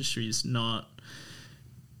like the industry is not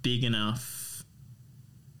big enough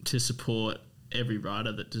to support every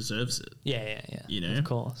writer that deserves it. Yeah. You know? Of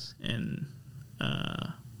course. And...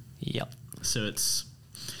 Yep. So it's...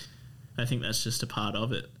 I think that's just a part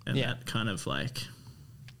of it. And that kind of like...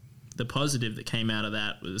 The positive that came out of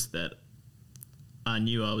that was that I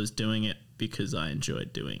knew I was doing it because I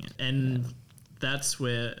enjoyed doing it. And that's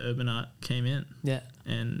where Urban Art came in. Yeah.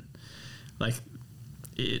 And like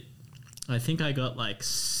I think I got like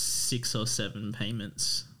 6 or 7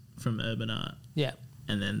 payments from Urban Art. Yeah.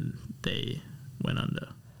 And then they went under.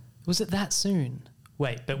 Was it that soon?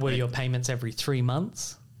 Wait, but were your payments every 3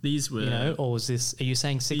 months? These were... or was this... Are you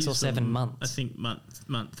saying 6 or 7 months? I think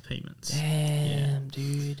month payments. Damn,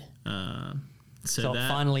 dude. So that, it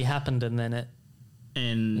finally happened and then it...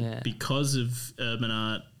 And because of Urban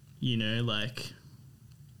Art, you know, like...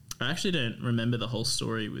 I actually don't remember the whole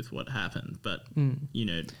story with what happened, but, you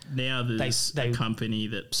know, now there's a company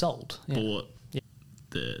that bought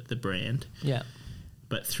the brand. Yeah.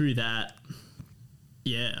 But through that,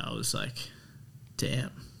 I was like,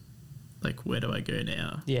 damn, like, where do I go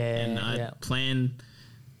now? Yeah. And I planned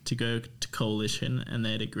to go to Coalition and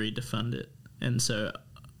they'd agreed to fund it. And so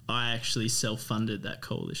I actually self-funded that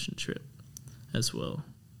Coalition trip as well.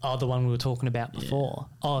 Oh, the one we were talking about before.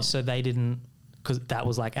 Yeah. Oh, so they didn't... Because that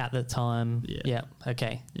was like at the time. Yeah.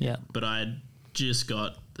 Okay. Yeah. But I had just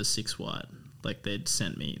got the 6 white. Like they'd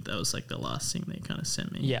sent me. That was like the last thing they kind of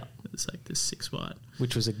sent me. Yeah. It was like this 6 white.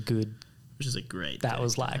 Which was a great. That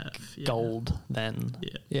was like gold then.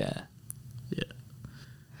 Yeah. Yeah. Yeah.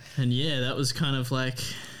 And that was kind of like,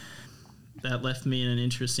 that left me in an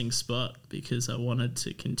interesting spot because I wanted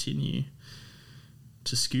to continue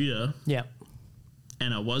to scooter. Yeah.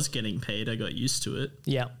 And I was getting paid. I got used to it.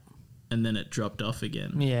 Yeah. And then it dropped off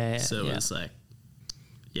again. Yeah. So it was like,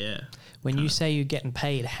 When you say you're getting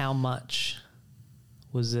paid, how much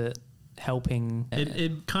was it helping?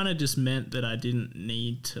 It kind of just meant that I didn't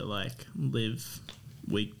need to like live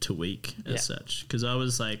week to week as such. Because I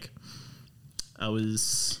was like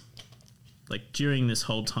during this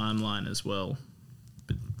whole timeline as well,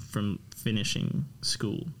 but from finishing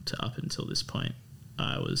school to up until this point,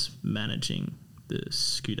 I was managing the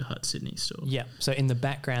Scooter Hut Sydney store. Yeah. So in the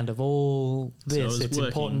background of all this, it's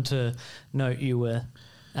important to note you were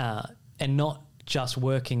and not just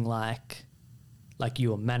working like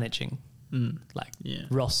you were managing,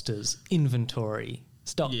 rosters, inventory,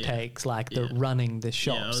 stock takes, the running the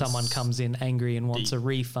shop. Someone comes in angry and wants a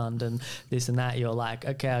refund and this and that. You're like,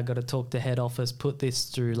 okay, I got to talk to head office, put this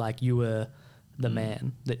through. Like you were the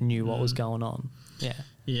man that knew what was going on. Yeah.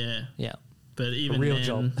 Yeah. Yeah. But even a real then,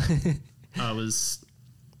 job. I was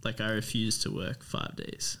I refused to work 5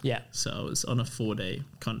 days. Yeah. So I was on a 4-day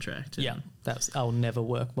contract. Yeah. I'll never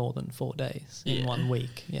work more than 4 days in 1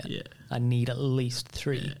 week. Yeah. Yeah. I need at least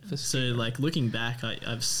 3 for So looking back,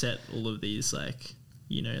 I've set all of these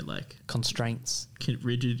constraints,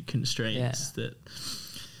 rigid constraints that,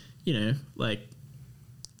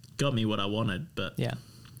 got me what I wanted, but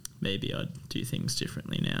maybe I'd do things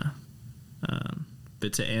differently now.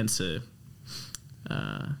 But to answer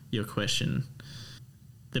your question,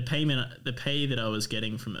 the pay that I was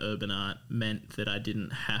getting from Urban Art meant that I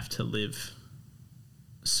didn't have to live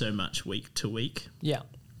so much week to week. Yeah.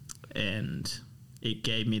 And it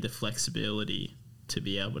gave me the flexibility to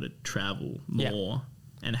be able to travel more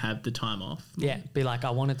and have the time off. Yeah, be like,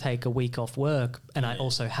 I want to take a week off work and I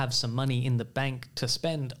also have some money in the bank to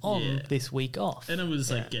spend on this week off. And it was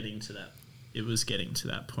getting to that. It was getting to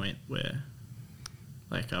that point where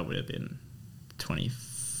I would have been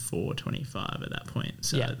 24, 25 at that point.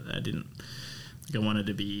 So I didn't, I wanted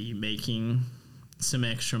to be making some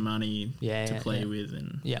extra money to play with,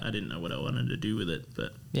 and I didn't know what I wanted to do with it,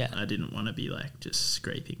 but I didn't want to be just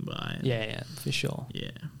scraping by. Yeah, for sure.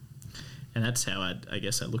 Yeah. And that's how I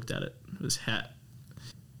guess I looked at it, was how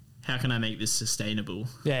can I make this sustainable?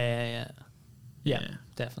 Yeah,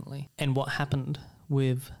 definitely. And what happened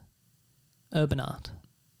with Urban Art?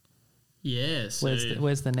 Yeah. So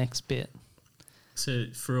where's the next bit? So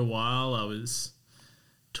for a while I was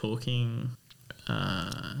talking,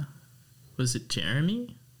 was it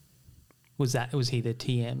Jeremy? Was he the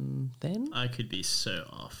TM then? I could be so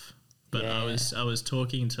off. But I was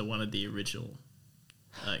talking to one of the original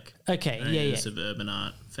owners of Urban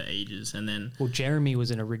Art for ages, and then Jeremy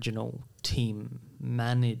was an original team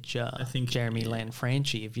manager. I think Jeremy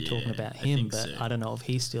Lanfranchi, if you're talking about him, but I don't know if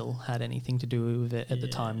he still had anything to do with it at the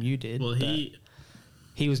time you did. Well,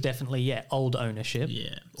 he was definitely old ownership.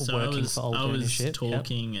 Yeah, so working for old ownership. I was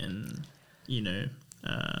talking, and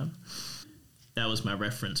that was my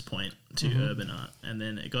reference point to Urban Art, and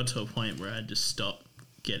then it got to a point where I just stopped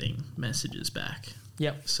getting messages back.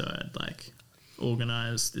 Yep. So I'd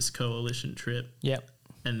organize this coalition trip. Yep.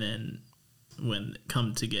 And then when it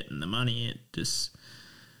come to getting the money, it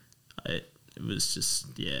was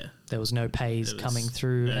just there was no pays coming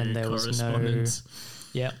through, and there was no.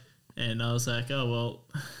 Yep. And I was like, oh well,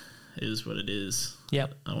 it is what it is.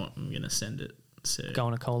 Yep. I'm gonna send it. So go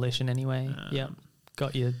on a coalition anyway. Yep.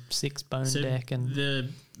 Got your 6 bone deck, and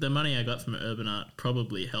the money I got from Urban Art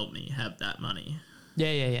probably helped me have that money.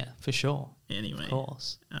 Yeah, for sure. Anyway, of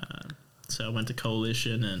course. So I went to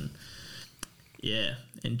coalition and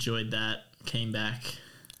enjoyed that. Came back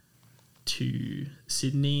to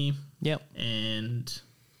Sydney. Yep. And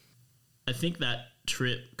I think that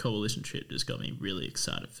coalition trip just got me really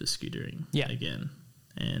excited for scootering again.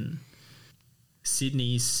 And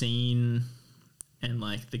Sydney's scene and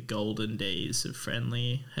the golden days of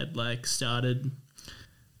Friendly had started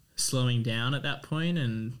slowing down at that point,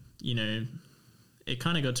 and it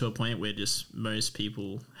kind of got to a point where just most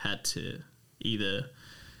people had to either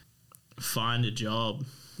find a job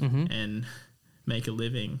and make a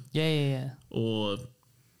living, or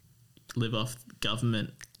live off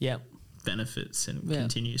government benefits and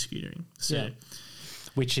continue scootering. So,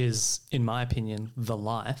 which is, in my opinion, the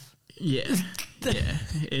life. Yeah,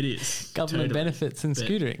 it is government benefits and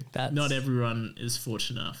scootering. That's not everyone is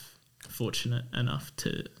fortunate enough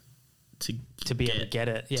to be able to get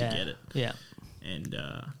it. To get it. Yeah. And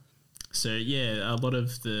so a lot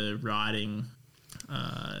of the riding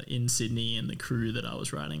in Sydney and the crew that I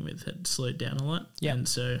was riding with had slowed down a lot. Yeah. And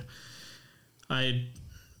so I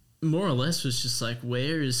more or less was just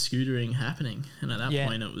where is scootering happening? And at that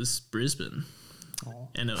point it was Brisbane. Oh.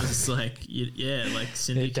 And it was Syndicate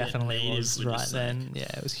it definitely was right then.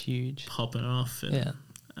 It was huge. Popping off. And,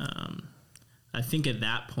 I think at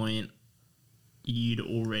that point you'd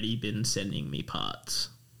already been sending me parts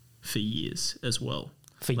for years as well.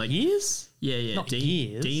 For years? Yeah. Not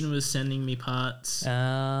years. Dean was sending me parts,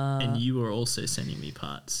 and you were also sending me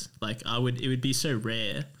parts. It would be so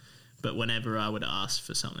rare, but whenever I would ask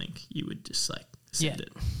for something, you would just send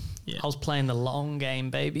it. Yeah. I was playing the long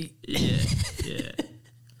game, baby. Yeah.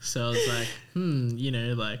 So I was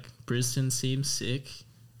like, Brisbane seems sick.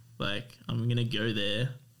 I'm gonna go there,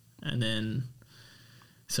 and then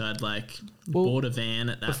So I'd like bought a van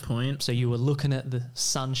at that point. So you were looking at the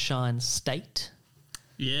Sunshine State.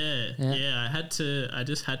 Yeah. I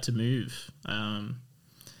just had to move.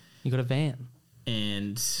 You got a van.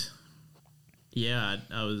 And yeah,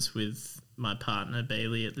 I was with my partner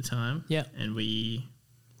Bailey at the time. Yeah. And we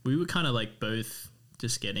were kind of like both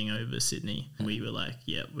just getting over Sydney. We were like,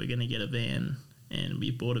 yeah, we're going to get a van. And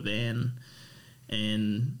we bought a van.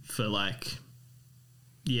 And for like,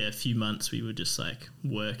 a few months we were just like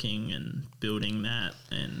working and building that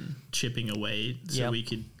and chipping away so we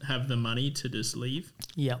could have the money to just leave.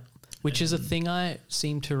 Yep. Which is a thing I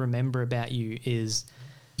seem to remember about you is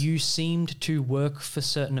you seemed to work for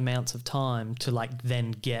certain amounts of time to like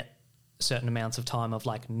then get certain amounts of time of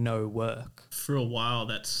like no work. For a while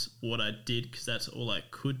that's what I did because that's all I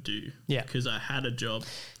could do. Yeah. Because I had a job.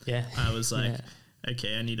 Yeah. I was like...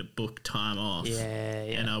 okay, I need to book time off. Yeah.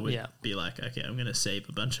 And I would be like, okay, I'm going to save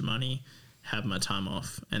a bunch of money, have my time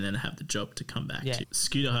off, and then have the job to come back to.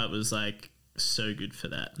 Scooter Hut was like so good for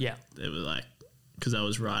that. Yeah. It was like, because I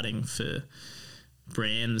was writing for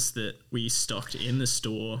brands that we stocked in the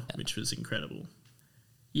store, which was incredible.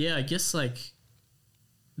 Yeah, I guess like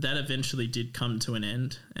that eventually did come to an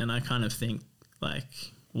end. And I kind of think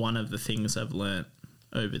like one of the things I've learnt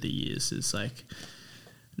over the years is like,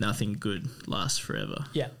 nothing good lasts forever.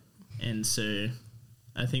 Yeah. And so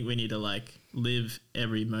I think we need to like live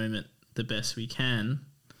every moment the best we can,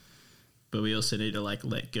 but we also need to like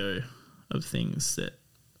let go of things that,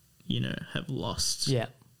 you know, have lost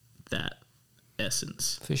that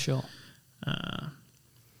essence. For sure.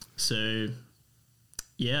 So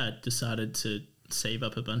yeah, I decided to save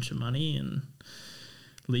up a bunch of money and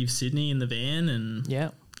leave Sydney in the van,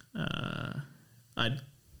 and I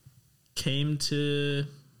came to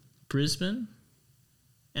Brisbane,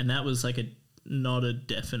 and that was like not a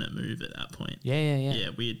definite move at that point.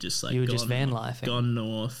 Yeah. We had just like just van lifing. Gone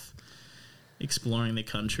north, exploring the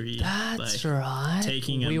country. That's like, right.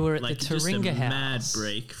 Taking we were at like the just Taringa a house. mad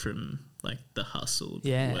break from like the hustle of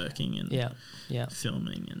working and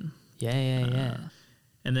filming and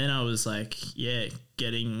and then I was like,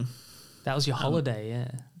 getting that was your holiday,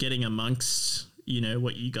 getting amongst, you know,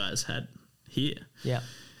 what you guys had here. Yeah.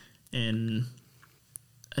 And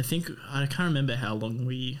I think, I can't remember how long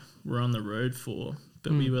we were on the road for,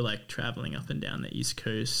 but we were like traveling up and down the East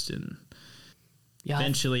Coast, and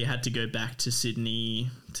eventually had to go back to Sydney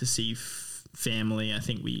to see family. I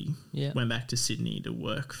think we went back to Sydney to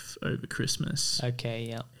work over Christmas. Okay,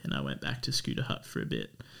 yeah. And I went back to Scooter Hut for a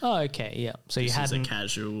bit. Oh, okay, yeah. So you hadn't... a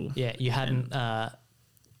casual... Yeah, you hadn't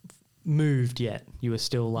moved yet. You were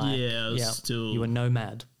still like... Yeah, I was still... You were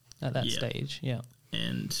nomad at that stage, yeah.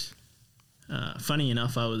 And... funny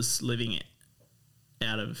enough, I was living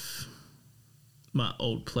out of my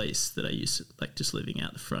old place that I used to, like, just living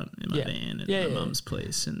out the front in my van at my mum's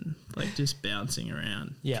place, and like just bouncing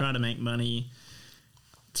around, trying to make money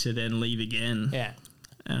to then leave again. Yeah.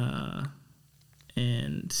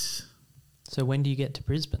 And so when do you get to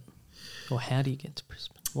Brisbane, or how do you get to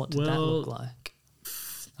Brisbane? What did that look like?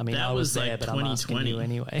 I mean, I was there, like but I'm asking you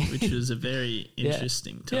anyway. Which was a very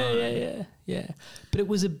interesting time. Yeah. But it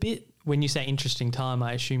was a bit, when you say interesting time,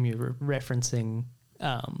 I assume you're referencing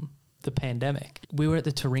the pandemic. We were at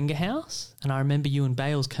the Taringa house, and I remember you and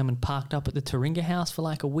Bales come and parked up at the Taringa house for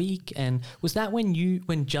like a week. And was that when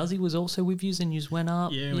Juzzy was also with you and you went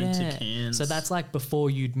up? Yeah, we went to Cairns. So that's like before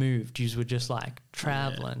you'd moved. You were just like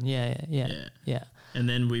traveling. Yeah. And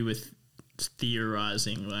then we were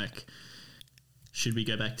theorizing like, should we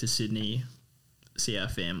go back to Sydney, see our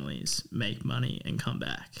families, make money, and come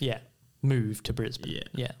back? Yeah. Move to Brisbane.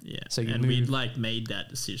 Yeah. So we'd like made that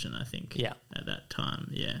decision, I think. Yeah. At that time.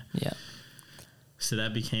 Yeah. Yeah. So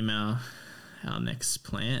that became our next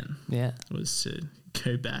plan. Yeah. Was to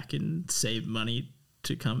go back and save money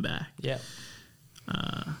to come back. Yeah.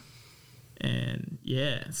 And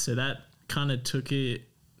so that kind of took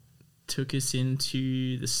us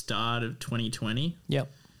into the start of 2020.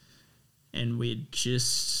 Yep. And we'd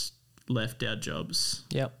just left our jobs.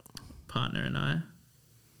 Yep. Partner and I.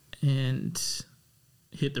 And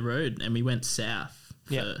hit the road, and we went south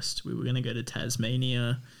first. We were going to go to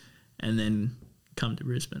Tasmania and then come to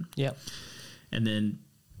Brisbane. Yep. And then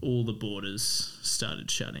all the borders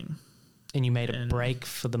started shutting. And you made a break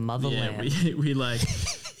for the motherland. Yeah,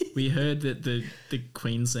 we heard that the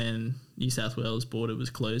Queensland, New South Wales border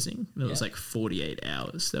was closing. And it was like 48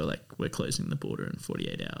 hours. They were like, we're closing the border in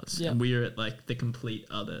 48 hours. Yep. And we were at like the complete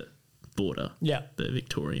other border. Yeah. The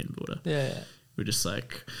Victorian border. Yeah. We're just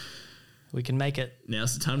like, we can make it.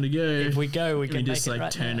 Now's the time to go. If we go, we can make it. We just like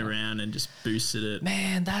right turned now. around and just boosted it.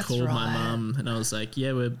 Man, that's Called right. my mum, and I was like,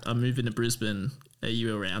 I'm moving to Brisbane. Are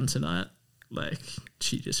you around tonight? Like,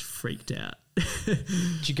 she just freaked out.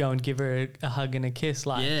 Did you go and give her a hug and a kiss?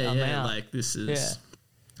 Like, I'm out? Like, this is...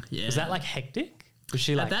 Yeah. Was that, like, hectic? Was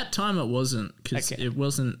she like... At that time, it wasn't, because it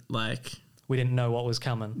wasn't, like... We didn't know what was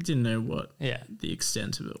coming. Didn't know what the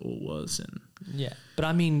extent of it all was. And But,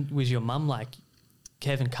 I mean, was your mum like,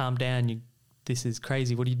 Kevin, calm down, this is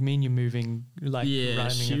crazy. What do you mean you're moving, like,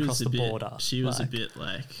 running across the border? She was a bit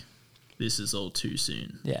like, this is all too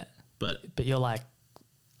soon. Yeah. But you're like,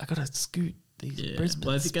 I got to scoot these Brisbane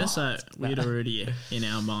Well, I guess we'd already, in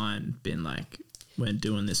our mind, been like, we're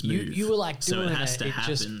doing this move. You were like doing so it has to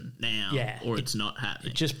happen now, or it's not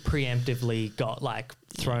happening. It just preemptively got, like,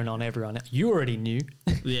 thrown on everyone. You already knew.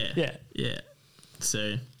 Yeah.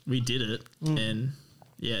 So we did it and,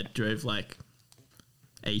 drove, like,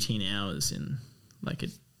 18 hours in, like, a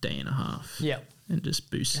day and a half. Yep. And just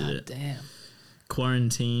boosted it. Damn.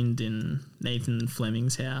 Quarantined in Nathan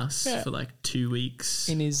Fleming's house for like 2 weeks.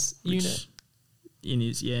 In his unit. In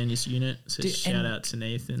his unit. So shout out to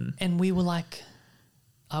Nathan. And we were like,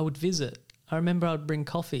 I would visit. I remember I would bring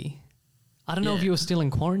coffee. I don't know if you were still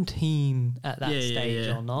in quarantine at that stage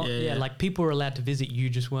or not. Yeah, like people were allowed to visit. You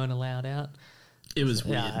just weren't allowed out. It was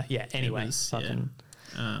weird. Anyway. But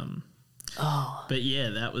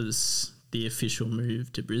that was the official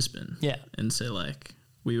move to Brisbane. Yeah. And so like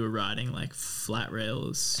we were riding like flat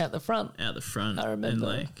rails. Out the front. I remember. And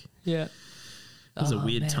like, it was a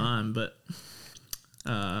weird time, but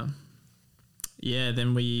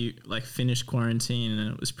then we like finished quarantine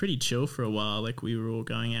and it was pretty chill for a while. Like we were all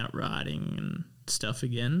going out riding and stuff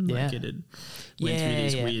again. Like it had went through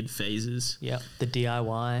these weird phases. Yeah. The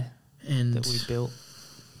DIY that we built.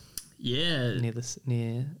 Yeah.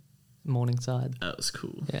 Near Morningside. That was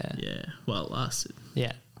cool. Yeah. Yeah. Well, it lasted.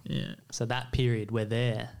 Yeah. Yeah. So that period we're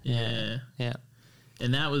there. Yeah. Yeah.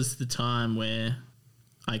 And that was the time where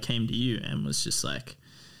I came to you and was just like,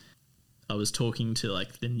 I was talking to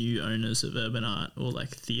like the new owners of Urban Art or like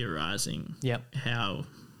theorizing how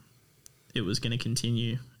it was going to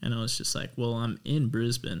continue. And I was just like, well, I'm in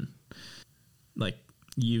Brisbane. Like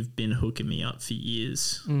you've been hooking me up for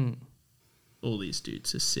years. All these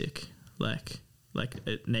dudes are sick. Like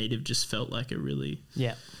Native just felt like a really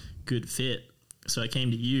good fit. So I came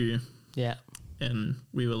to you and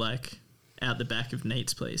we were like out the back of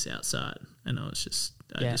Nate's place outside and I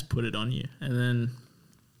just put it on you. And then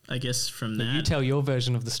I guess from that... You tell your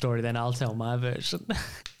version of the story, then I'll tell my version.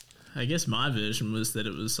 I guess my version was that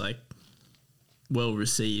it was like well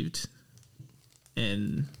received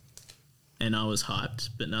and I was hyped,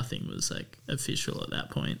 but nothing was like official at that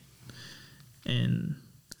point. And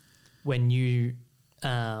when you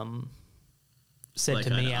said like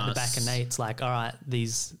to me out the back of Nate's, like, all right,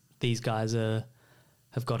 these guys have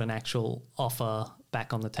got an actual offer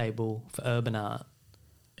back on the table for Urban Art.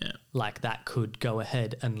 Yeah. Like that could go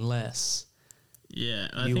ahead unless... Yeah,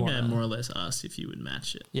 I think I more or less asked if you would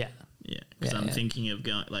match it. Yeah. Yeah, because I'm thinking of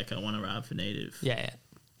going, like, I want to ride for Native. Yeah.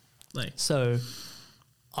 Like, so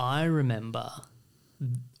I remember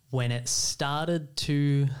when it started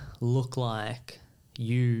to look like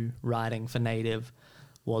you riding for Native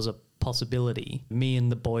was a possibility, me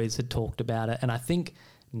and the boys had talked about it, and I think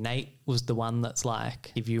Nate was the one that's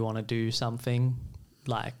like, if you want to do something,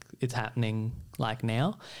 like it's happening like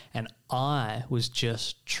now, and I was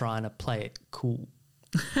just trying to play it cool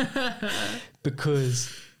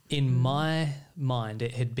because in my mind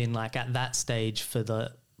it had been like at that stage for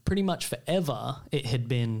the pretty much forever, it had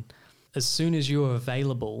been as soon as you were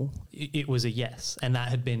available it was a yes, and that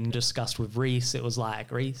had been discussed with Reese. It was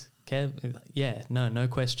like, Reese, Kev, no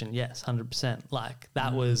question, yes, 100%. Like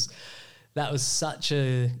that was such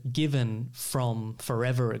a given from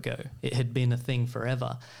forever ago. It had been a thing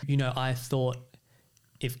forever. You know, I thought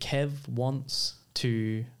if Kev wants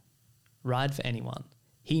to ride for anyone,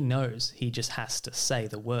 he knows he just has to say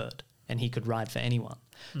the word and he could ride for anyone.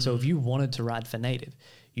 So if you wanted to ride for Native,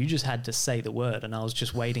 you just had to say the word, and I was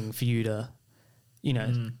just waiting for you to, you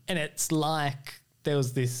know, and it's like there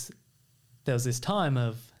was this time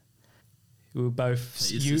of, we were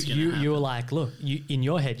both, you were like, look, you in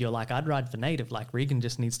your head, you're like, I'd ride for Native. Like, Regan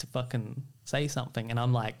just needs to fucking say something. And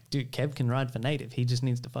I'm like, dude, Kev can ride for Native. He just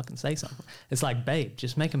needs to fucking say something. It's like, babe,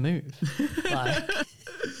 just make a move. Like,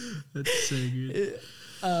 that's so good.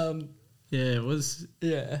 It was.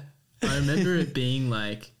 Yeah. I remember it being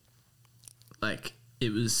like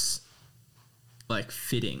it was like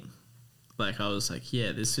fitting. Like I was like,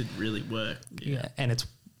 yeah, this would really work. Yeah. And it's,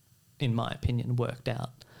 in my opinion, worked out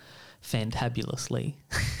fantabulously.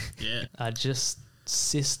 Yeah. I just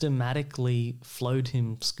systematically flowed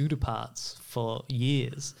him scooter parts for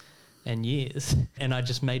years and years. And I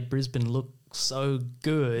just made Brisbane look so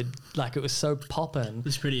good. Like, it was so poppin'.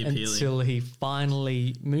 It's pretty appealing. Until he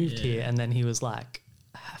finally moved here, and then he was like,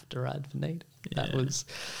 I have to ride for native. That was...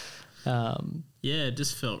 it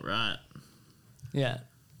just felt right. Yeah.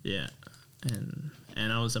 Yeah.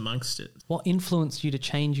 And I was amongst it. What influenced you to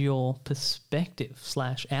change your perspective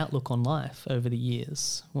 / outlook on life over the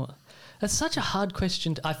years? What? That's such a hard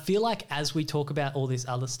question. I feel like as we talk about all this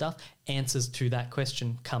other stuff, answers to that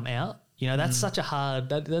question come out. You know, that's such a hard,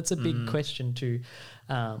 that's a big question to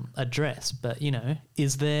address. But, you know,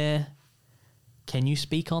 can you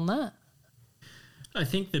speak on that? I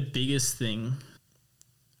think the biggest thing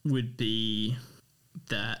would be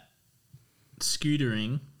that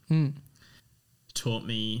scootering taught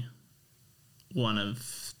me one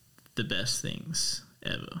of the best things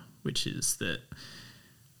ever, which is that,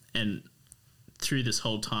 and through this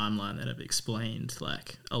whole timeline that I've explained,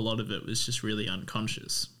 like, a lot of it was just really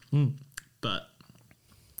unconscious. But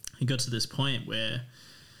it got to this point where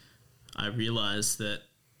I realized that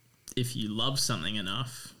if you love something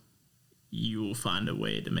enough, you will find a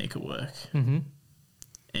way to make it work.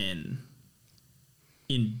 And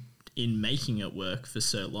in making it work for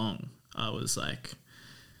so long, I was like,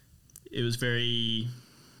 it was very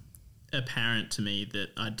apparent to me that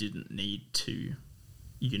I didn't need to,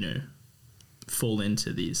 you know, fall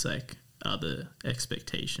into these like other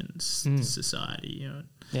expectations society, you know,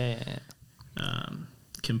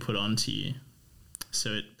 can put onto you.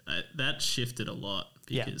 So that shifted a lot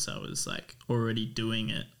because I was like already doing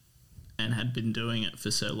it and had been doing it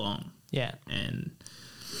for so long. Yeah. And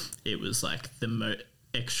it was like the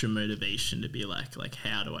extra motivation to be like,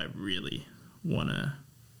 how do I really want to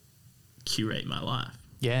curate my life?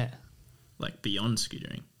 Yeah. Like beyond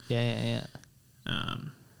scootering. Yeah.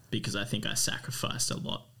 Because I think I sacrificed a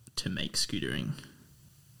lot to make scootering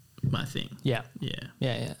my thing. Yeah,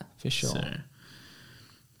 for sure. So,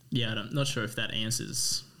 yeah, I'm not sure if that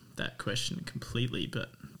answers that question completely, but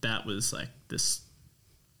that was like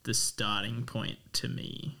the starting point to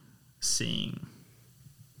me seeing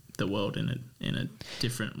the world in a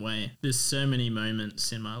different way. There's so many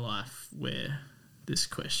moments in my life where this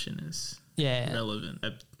question is relevant.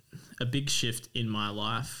 A big shift in my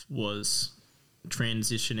life was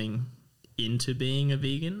transitioning into being a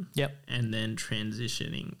vegan. Yep. And then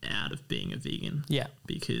transitioning out of being a vegan. Yeah.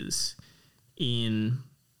 Because in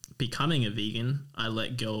becoming a vegan, I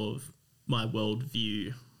let go of my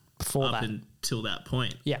worldview until that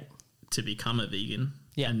point. Yeah. To become a vegan.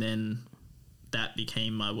 Yeah. And then that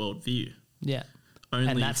became my worldview. Yeah. Only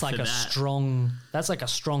and that's like a strong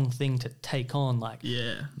thing to take on. Like,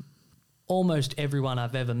 almost everyone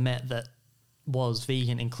I've ever met that was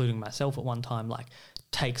vegan, including myself at one time, like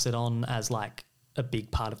takes it on as like a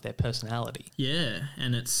big part of their personality. Yeah.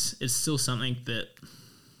 And it's still something that,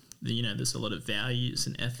 you know, there's a lot of values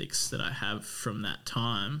and ethics that I have from that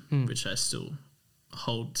time, which I still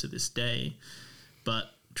hold to this day. But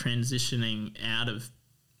transitioning out of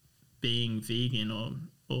being vegan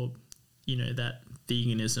or you know, that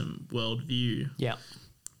veganism worldview,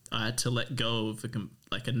 I had to let go of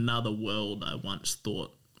another world I once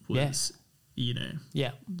thought was, you know,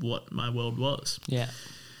 what my world was. Yeah.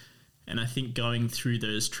 And I think going through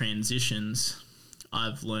those transitions,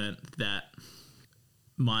 I've learnt that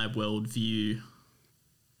my worldview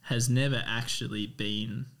has never actually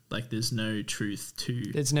been, like, there's no truth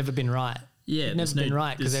to... It's never been right. Yeah. It's never been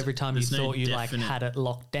right because every time you thought you like had it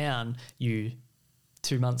locked down, you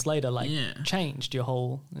 2 months later changed your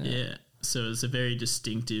whole... Yeah. So it's a very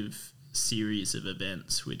distinctive series of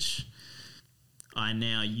events which I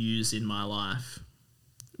now use in my life,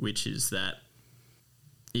 which is that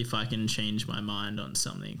if I can change my mind on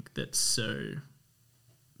something that's so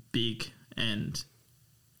big and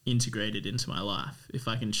integrated into my life, if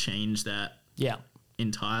I can change that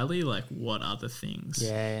entirely, like what other things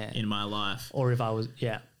in my life, or if I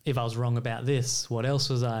was wrong about this, what else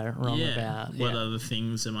was I wrong about? What other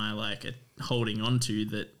things am I like holding on to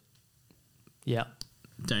that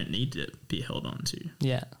don't need to be held on to?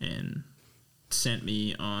 Yeah. And sent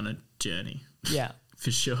me on a journey. Yeah.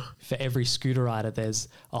 For sure. For every scooter rider, there's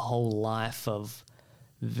a whole life of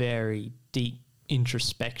very deep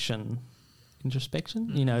introspection,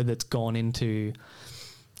 you know, that's gone into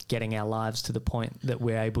getting our lives to the point that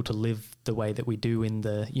we're able to live the way that we do in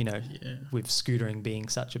the, you know, with scootering being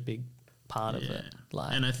such a big part of it.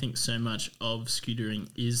 Like, and I think so much of scootering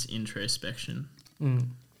is introspection,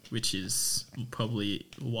 which is probably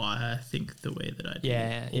why I think the way that I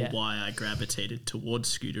do, or why I gravitated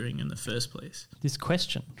towards scootering in the first place. This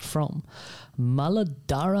question from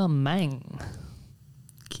Maladara Mang.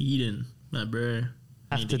 Keaton, my bro.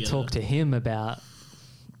 I have to talk to him about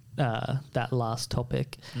that last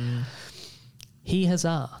topic. He has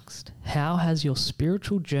asked, how has your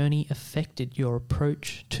spiritual journey affected your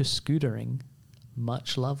approach to scootering?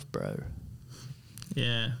 Much love, bro.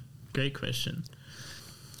 Yeah, great question.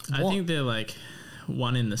 I think they're like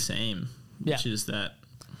one in the same, which is that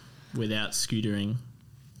without scootering,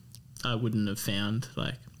 I wouldn't have found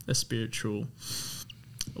like a spiritual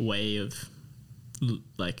way of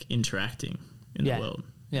like interacting in the world.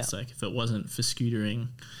 It's like if it wasn't for scootering,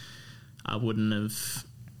 I wouldn't have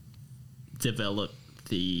developed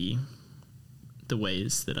the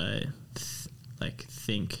ways that I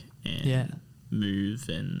think and move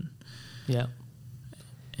and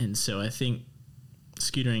so I think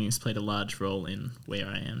scootering has played a large role in where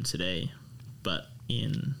I am today, but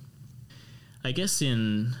in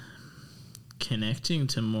connecting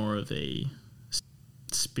to more of a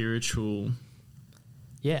spiritual.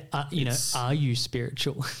 Yeah, are you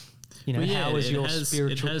spiritual? How is your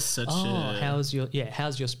spiritual? It has such how's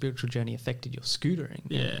your spiritual journey affected your scootering?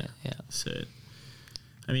 Yeah. So,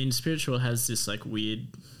 I mean, spiritual has this like weird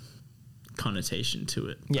connotation to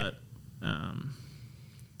it, but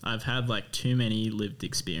I've had like too many lived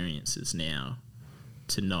experiences now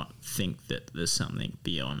to not think that there's something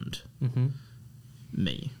beyond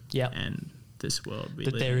me and this world we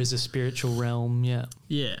live there is a spiritual realm.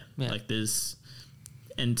 Like there's,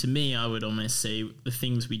 and to me I would almost say the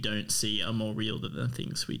things we don't see are more real than the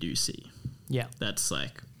things we do see. That's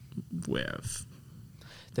like where I've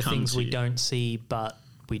the things we don't see but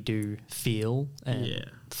we do feel and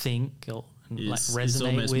think or like resonate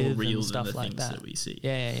almost with more real and stuff than the like things that we see.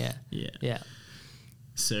 Yeah.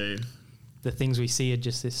 So the things we see are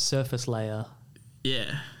just this surface layer.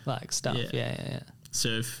 Like stuff. Yeah.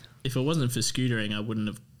 So if it wasn't for scootering, I wouldn't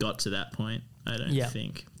have got to that point. I don't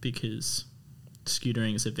think, because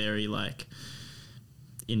scootering is a very like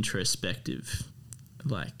introspective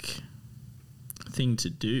like thing to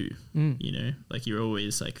do. Like you're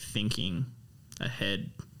always like thinking ahead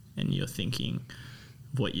and you're thinking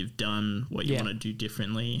what you've done, what you want to do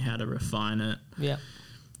differently, how to refine it.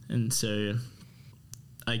 And so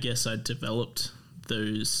I guess I developed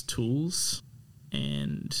those tools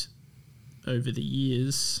and over the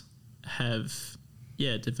years have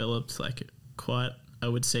developed like quite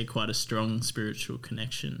a strong spiritual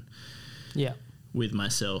connection with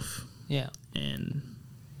myself and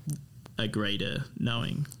a greater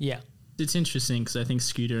knowing. It's interesting because I think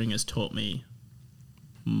scootering has taught me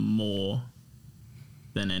more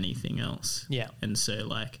than anything else. And so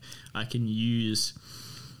like I can use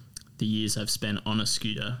the years I've spent on a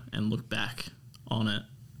scooter and look back on it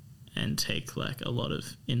and take like a lot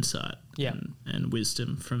of insight and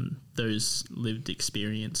wisdom from those lived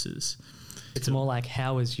experiences. It's more like,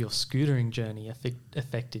 how has your scootering journey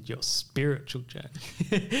affected your spiritual journey?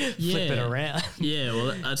 Flip it around.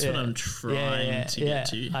 Well, that's what I'm trying to get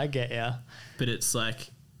to. I get ya. But it's like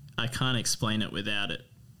I can't explain it without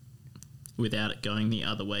it going the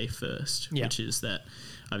other way first, which is that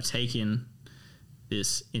I've taken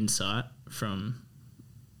this insight from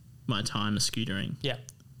my time scootering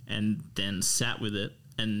and then sat with it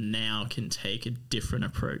and now can take a different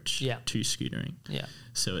approach to scootering.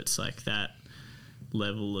 So it's like that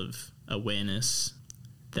level of awareness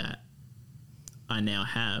that I now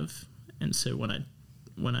have, and so when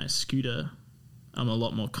I scooter, I'm a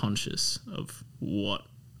lot more conscious of what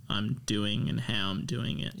I'm doing and how I'm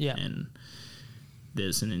doing it, and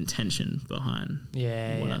there's an intention behind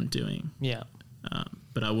what I'm doing.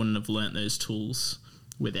 But I wouldn't have learnt those tools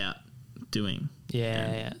without doing,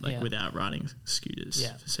 without riding scooters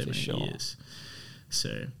for so many years.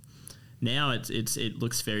 So now it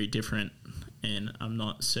looks very different, and I'm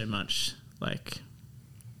not so much like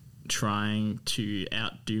trying to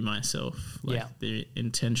outdo myself. The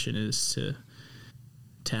intention is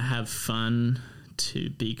to have fun, to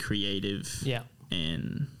be creative,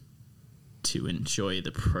 and to enjoy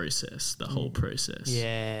the process, the whole process.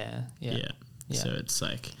 So it's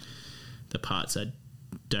like the parts I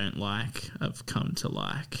don't like, I've come to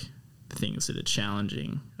like. The things that are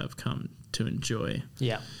challenging, I've come to enjoy.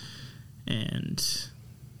 And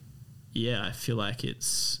I feel like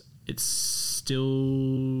it's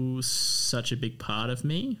still such a big part of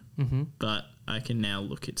me, but I can now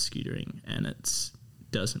look at scootering and it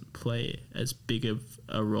doesn't play as big of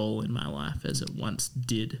a role in my life as it once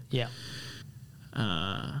did.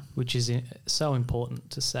 Which is so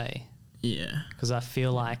important to say. Because I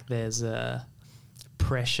feel like there's a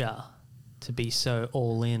pressure to be so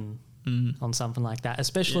all in on something like that,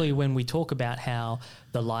 especially when we talk about how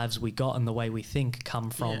the lives we got and the way we think come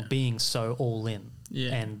from being so all in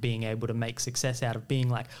and being able to make success out of being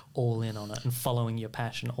like all in on it and following your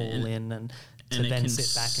passion all in to then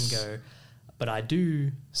sit back and go, but I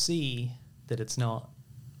do see that it's not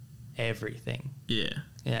everything. Yeah.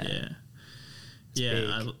 I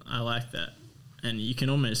like that. And you can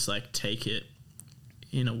almost like take it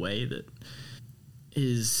in a way that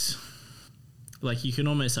is like you can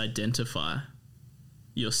almost identify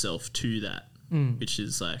yourself to that, which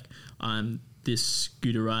is like, I'm this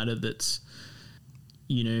scooter rider that's,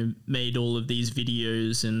 you know, made all of these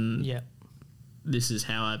videos and this is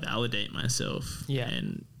how I validate myself. Yeah.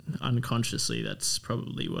 And unconsciously, that's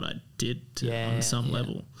probably what I did on some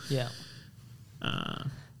level. Yeah.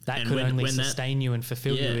 That could only sustain you and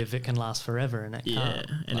fulfill you if it can last forever, and it can't.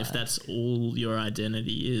 And if that's all your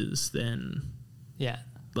identity is, then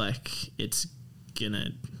like it's gonna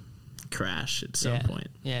crash at some point.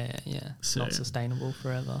 It's not sustainable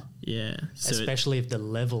forever. So especially if the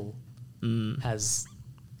level has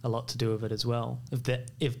a lot to do with it as well.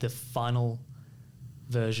 If the final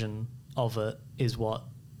version of it is what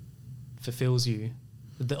fulfills you,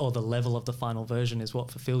 or the level of the final version is what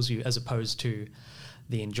fulfills you, as opposed to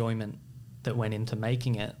the enjoyment that went into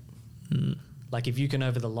making it. Like if you can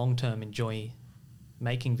over the long term enjoy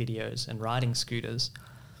making videos and riding scooters,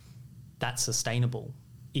 that's sustainable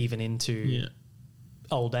even into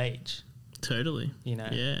old age. Totally. You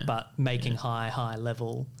know, but making high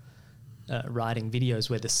level riding videos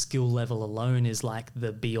where the skill level alone is like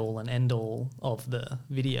the be all and end all of the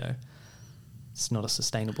video, it's not a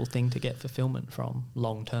sustainable thing to get fulfillment from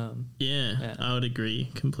long term. I would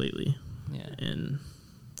agree completely. And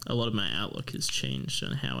a lot of my outlook has changed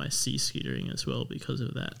on how I see scootering as well because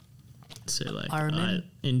of that. So like I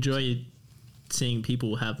enjoy seeing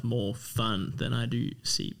people have more fun than I do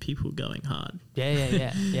see people going hard.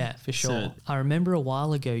 Yeah, for sure. So, I remember a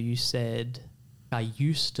while ago you said, I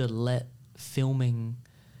used to let filming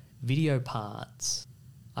video parts,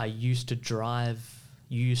 you used to drive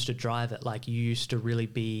it, like you used to really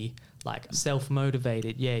be like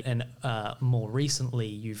self-motivated. And more recently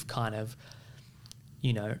you've kind of,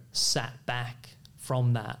 you know, sat back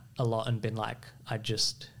from that a lot and been like, I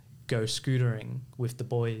just go scootering with the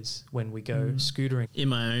boys when we go scootering. In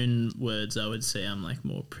my own words, I would say I'm like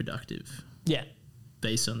more productive. Yeah.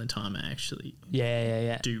 Based on the time I actually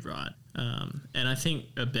do ride. And I think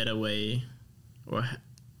a better way, or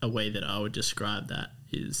a way that I would describe that,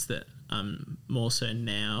 is that I'm more so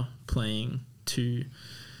now playing to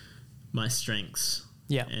my strengths.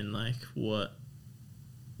 And like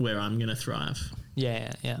where I'm going to thrive.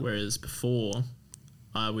 Whereas before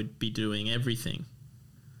I would be doing everything.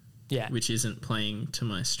 Which isn't playing to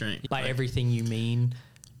my strength. By everything you mean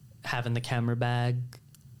having the camera bag,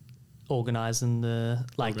 organising the,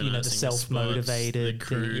 like, you know, the self-motivated, the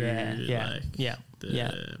crew,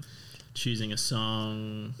 choosing a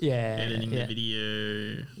song, editing the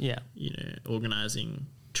video, you know, organising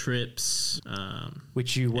trips,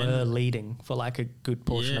 which you were leading for like a good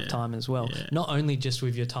portion of time as well. Not only just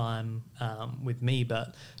with your time with me,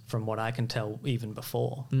 but from what I can tell, even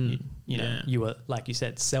before, you know, you were, like you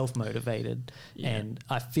said, self-motivated. And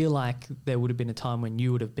I feel like there would have been a time when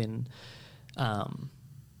you would have been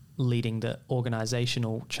leading the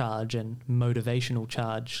organizational charge and motivational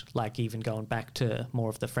charge, like even going back to more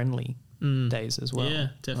of the friendly days as well. Yeah,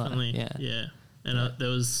 definitely. And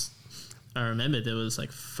I remember there was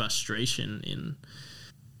like frustration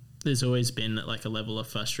there's always been like a level of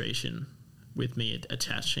frustration with me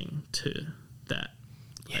attaching to that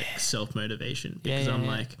like self-motivation, because I'm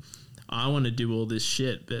like, I want to do all this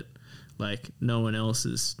shit, but like no one else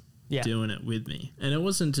is doing it with me. And it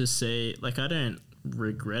wasn't to say, like, I don't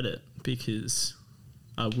regret it, because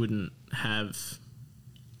I wouldn't have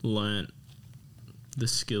learnt the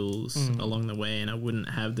skills along the way, and I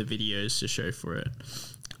wouldn't have the videos to show for it.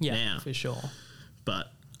 Now, for sure.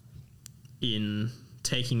 But in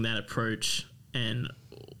taking that approach and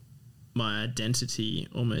my identity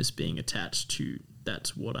almost being attached to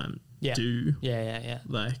that's what I'm do.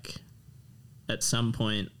 Like at some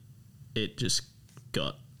point it just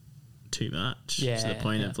got too much to the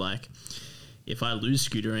point of like, if I lose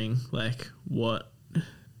scootering, like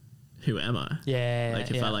who am I?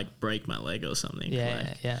 If I like break my leg or something.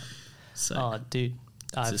 So oh, dude.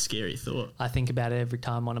 It's a scary thought. I think about it every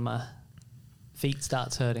time one of my feet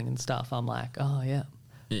starts hurting and stuff. I'm like, oh yeah.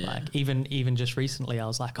 Like even just recently I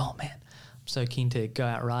was like, oh man, I'm so keen to go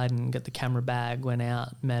out riding and get the camera bag, went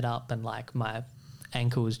out, met up, and like my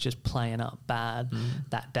ankle was just playing up bad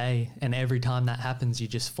that day. And every time that happens, you're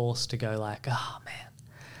just forced to go like, oh man,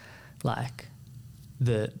 like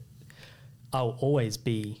I'll always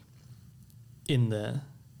be in the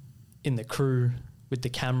crew with the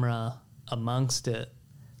camera amongst it.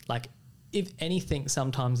 Like, if anything,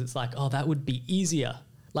 sometimes it's like, oh, that would be easier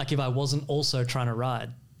Like if I wasn't also trying to ride,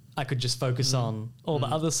 I could just focus on all the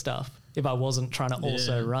other stuff if I wasn't trying to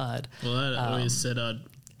also ride. Well, I always said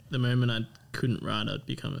the moment I couldn't ride, I'd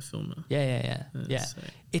become a filmer. Yeah.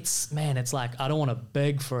 It's like, I don't want to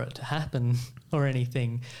beg for it to happen or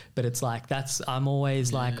anything, but it's like, I'm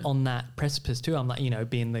always like on that precipice too. I'm like, you know,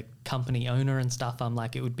 being the company owner and stuff, I'm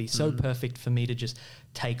like, it would be so perfect for me to just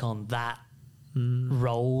take on that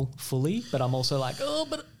role fully. But I'm also like,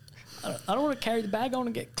 but I don't want to carry the bag. I want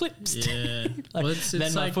to get clips. Yeah. Like, well,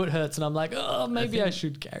 then my foot hurts and I'm like, maybe I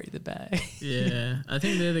should carry the bag. Yeah. I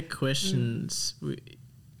think they're the questions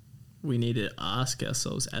we need to ask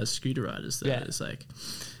ourselves as scooter riders, though. Yeah. It's like,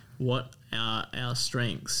 what are our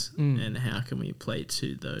strengths and how can we play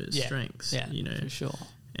to those strengths? Yeah, you know, for sure.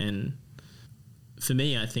 And for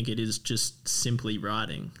me, I think it is just simply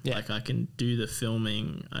riding. Yeah. Like I can do the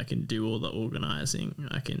filming, I can do all the organizing,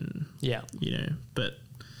 I can, you know, but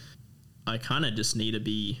I kind of just need to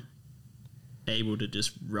be able to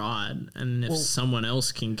just ride. And if someone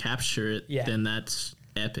else can capture it, then that's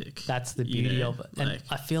epic. That's the beauty of it. And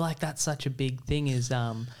I feel like that's such a big thing is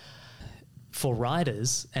for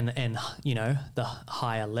riders and you know, the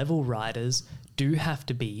higher level riders do have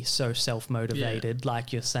to be so self-motivated,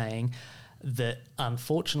 like you're saying, that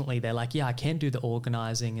unfortunately they're like, I can't do the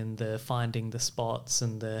organizing and the finding the spots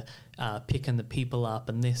and the picking the people up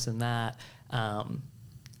and this and that.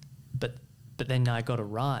 But then I got to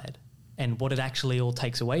ride. And what it actually all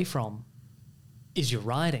takes away from is your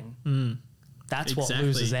riding. That's what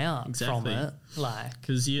loses out from it, like,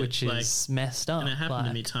 which is messed up. And it happened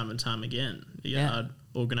to me time and time again. I'd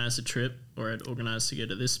organise a trip or I'd organise to go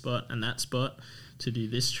to this spot and that spot to do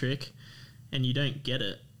this trick, and you don't get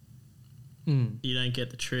it. You don't get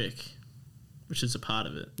the trick, which is a part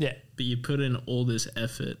of it. Yeah. But you put in all this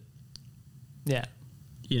effort,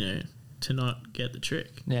 you know, to not get the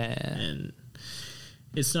trick. Yeah. And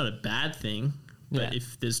it's not a bad thing. But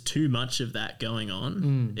if there's too much of that going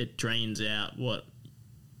on, it drains out what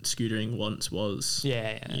scootering once was.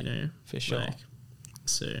 Yeah, you know, for sure. Like,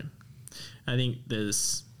 so I think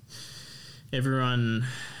everyone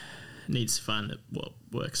needs to find what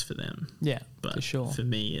works for them. Yeah, but for sure. For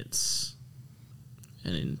me,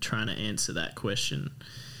 and in trying to answer that question,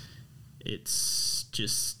 it's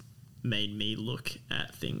just made me look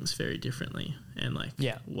at things very differently and like,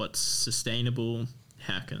 what's sustainable.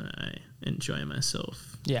 How can I enjoy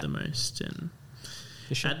myself the most? And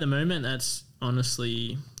at the moment, that's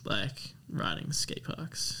honestly like riding skate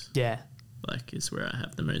parks. Yeah. Like is where I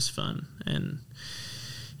have the most fun. And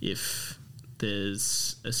if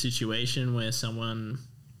there's a situation where someone,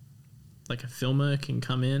 like a filmer, can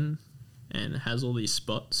come in and has all these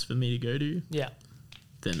spots for me to go to,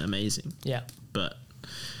 then amazing. Yeah. But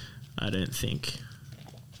I don't think...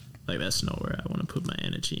 like that's not where I want to put my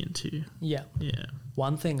energy into. Yeah. Yeah.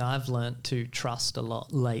 One thing I've learnt to trust a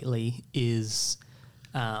lot lately is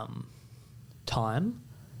time.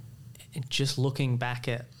 Just looking back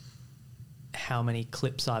at how many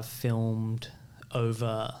clips I've filmed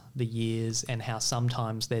over the years and how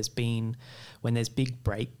sometimes when there's big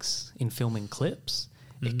breaks in filming clips,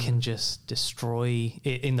 it can just destroy...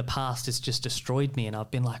 in the past, it's just destroyed me and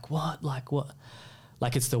I've been like, what? Like, what?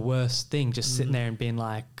 Like, it's the worst thing, just sitting there and being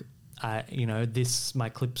like... you know,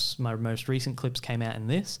 my most recent clips came out in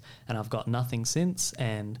this and I've got nothing since,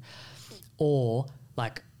 or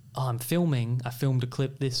like, I filmed a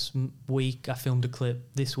clip this week, I filmed a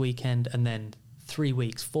clip this weekend, and then 3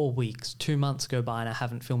 weeks, 4 weeks, 2 months go by and I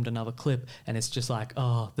haven't filmed another clip, and it's just like,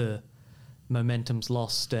 the momentum's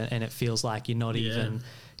lost and it feels like you're not even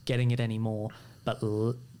getting it anymore. But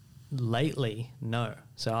lately, no.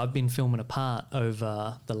 So I've been filming a part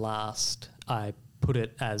over the last... I put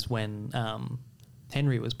it as when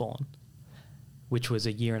Henry was born, which was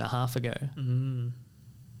 1.5 years ago.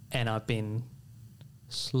 And I've been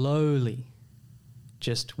slowly,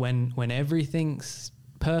 just when everything's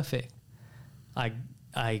perfect,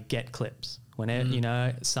 I get clips. Whenever, you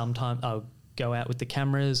know, sometimes I'll go out with the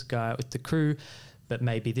cameras, go out with the crew, but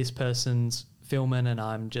maybe this person's filming and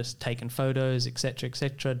I'm just taking photos,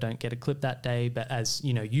 etc., don't get a clip that day. But as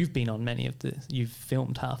you know, you've been on you've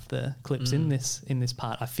filmed half the clips in this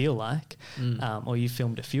part, I feel like, or you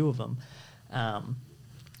filmed a few of them.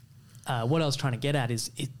 What I was trying to get at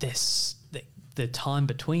is the time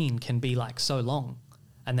between can be like so long,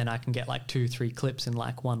 and then I can get like 2-3 clips in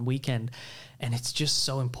like one weekend, and it's just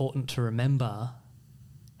so important to remember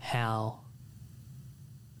how,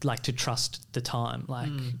 like, to trust the time, like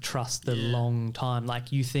trust the long time.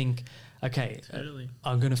 Like, you think, okay,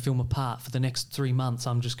 I'm going to film a part for the next 3 months.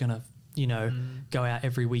 I'm just going to, you know, go out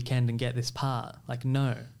every weekend and get this part. Like,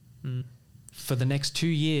 no, For the next 2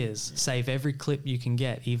 years, save every clip you can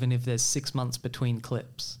get, even if there's 6 months between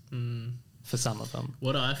clips. For some of them.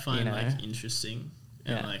 What I find like interesting,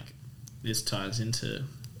 and like this ties into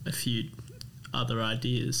a few other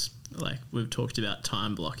ideas, like we've talked about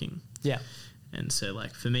time blocking. Yeah. And so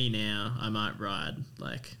like for me now, I might ride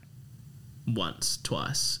like once,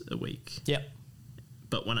 twice a week. Yep.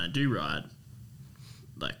 But when I do ride,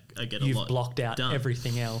 like I get a lot You've blocked out done.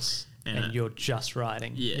 Everything else and you're just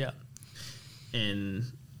riding. Yeah.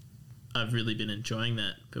 And I've really been enjoying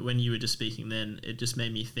that. But when you were just speaking then, it just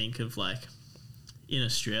made me think of like in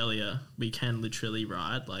Australia, we can literally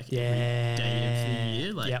ride like every day of the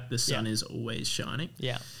year. Like the sun is always shining.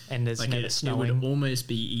 Yeah. And there's like never snowing. It would almost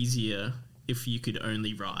be easier if you could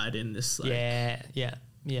only ride in this like...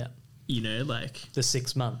 Yeah. You know, like... The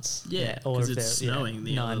 6 months. Yeah, or if it's snowing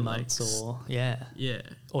the 9 other, months like, or... Yeah. Yeah.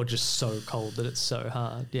 Or just so cold that it's so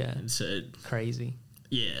hard. Yeah. And so... Crazy.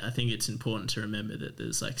 Yeah, I think it's important to remember that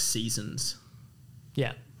there's like seasons.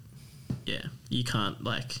 Yeah. Yeah. You can't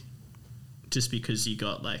like... Just because you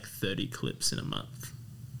got like 30 clips in a month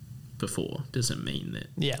before doesn't mean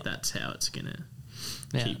that that's how it's going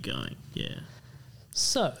to keep going. Yeah.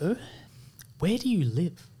 So, where do you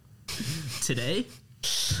live? Today?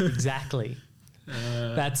 Exactly.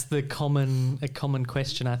 That's a common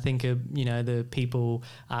question I think of, you know, the people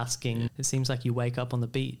asking. It seems like you wake up on the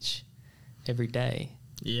beach every day.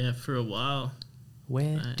 Yeah, for a while.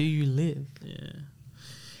 Where do you live? Yeah.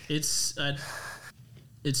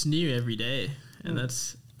 It's new every day, and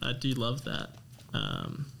I do love that.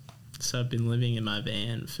 So I've been living in my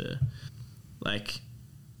van for like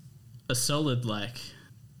a solid like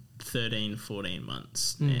 13, 14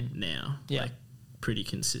 months now, like pretty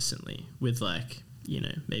consistently, with like, you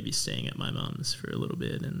know, maybe staying at my mum's for a little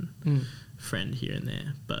bit and friend here and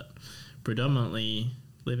there, but predominantly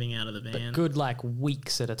living out of the van. But good like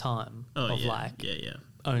weeks at a time only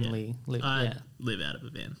live. I live out of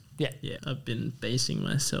a van. Yeah. Yeah. I've been basing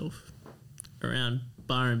myself around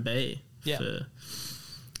Byron Bay for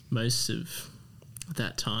most of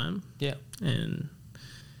that time. Yeah. And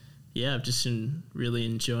yeah, I've just been really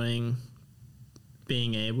enjoying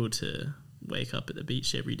being able to wake up at the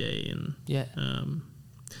beach every day and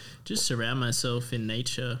just surround myself in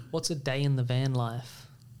nature. What's a day in the van life?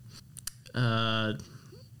 I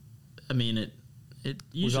mean, it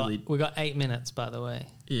usually... We got 8 minutes, by the way.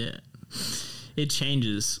 Yeah. It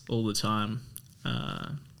changes all the time.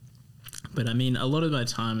 But I mean, a lot of my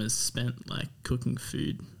time is spent like cooking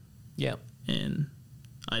food. Yeah. And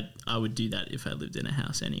I would do that if I lived in a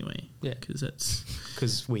house anyway. Yeah.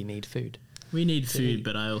 Because we need food. We need food,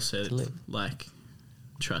 but I also like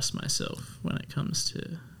trust myself when it comes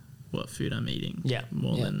to what food I'm eating. Yeah.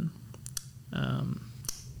 More than,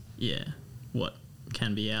 what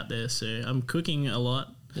can be out there. So I'm cooking a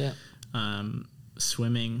lot. Yeah.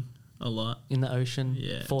 Swimming a lot. In the ocean.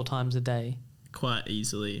 Yeah. 4 times a day. Quite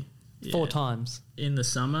easily. Yeah. 4 times. In the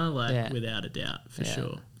summer, like without a doubt, for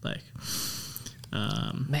sure. Like,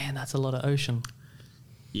 man, that's a lot of ocean.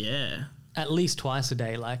 Yeah. At least twice a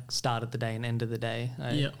day, like start of the day and end of the day,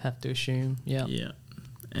 I have to assume. Yeah. Yeah.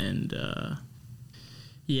 And,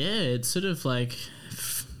 it's sort of like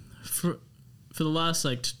for the last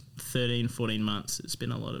like 13, 14 months, it's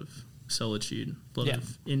been a lot of solitude, a lot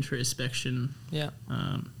of introspection. Yeah.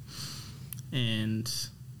 And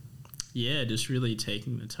just really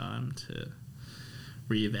taking the time to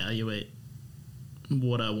reevaluate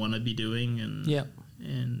what I want to be doing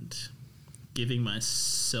and giving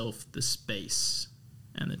myself the space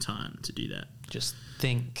and the time to do that. Just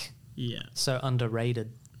think. Yeah. So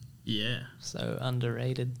underrated. Yeah. So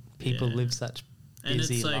underrated. People live such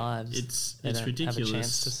busy lives. It's ridiculous. Have a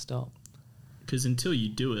chance to stop. Because until you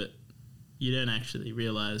do it, you don't actually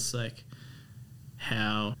realize like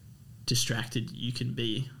how distracted you can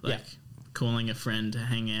be. Like calling a friend to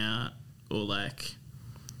hang out, or like,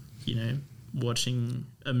 you know, watching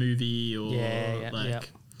a movie, or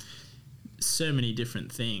so many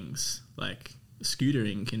different things. Like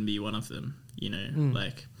scootering can be one of them, you know,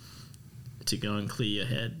 like to go and clear your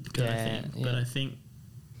head kind of thing. Yeah. But I think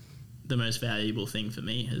the most valuable thing for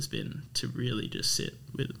me has been to really just sit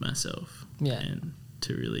with myself and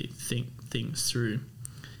to really think things through.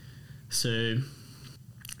 So,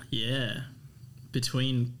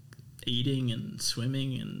 between eating and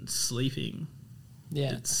swimming and sleeping,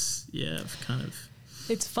 it's kind of...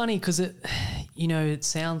 It's funny because it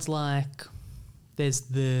sounds like there's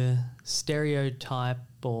the stereotype,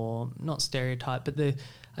 or not stereotype, but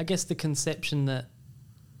I guess the conception that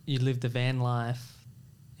you live the van life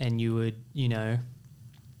and you would, you know,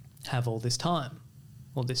 have all this time,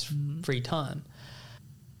 all this free time.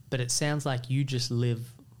 But it sounds like you just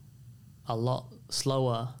live a lot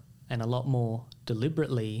slower and a lot more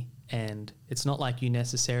deliberately, and it's not like you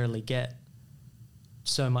necessarily get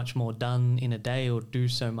so much more done in a day or do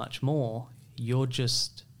so much more. It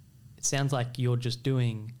sounds like you're just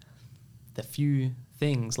doing the few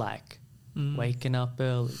things, like waking up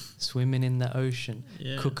early, swimming in the ocean,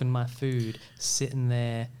 cooking my food, sitting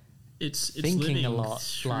there, it's thinking a lot.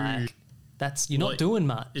 Like you're not doing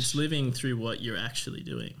much. It's living through what you're actually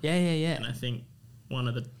doing. Yeah. And I think one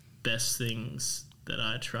of the best things that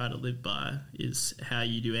I try to live by is how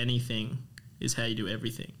you do anything is how you do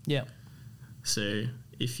everything. Yeah. So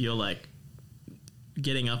if you're like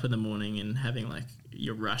getting up in the morning and having like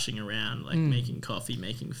you're rushing around, like making coffee,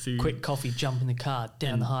 making food, quick coffee, jump in the car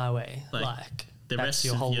down the highway, like the that's rest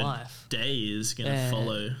your of whole your life. day is going to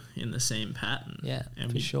follow in the same pattern. Yeah,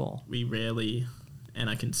 and for sure. We rarely, and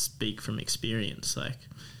I can speak from experience, like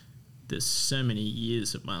there's so many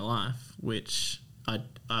years of my life which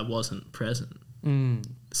I wasn't present.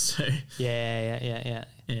 So yeah.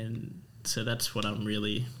 And so that's what I'm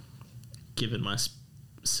really giving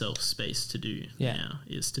myself space to do now,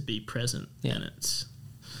 is to be present. And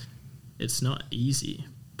it's not easy,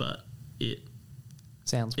 but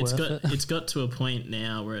sounds worth it. It's got to a point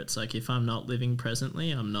now where it's like, if I'm not living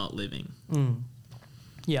presently, I'm not living.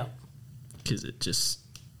 Yeah. Because it just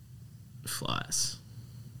flies.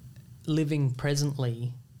 Living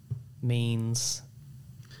presently means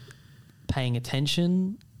paying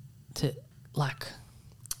attention to like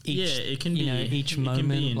it can be each moment, can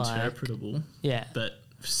be interpretable. Like, but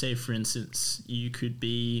say for instance, you could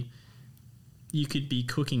be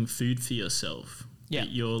cooking food for yourself. Yeah,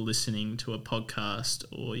 you're listening to a podcast,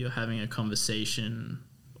 or you're having a conversation,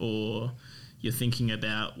 or you're thinking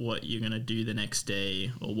about what you're going to do the next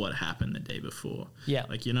day or what happened the day before. Yeah.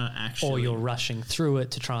 Like you're not actually... Or you're rushing through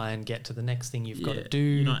it to try and get to the next thing you've got to do.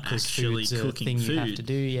 You're not actually cooking food. You have to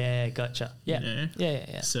do. Yeah, gotcha. Yeah. You know?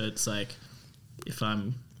 Yeah. So it's like, if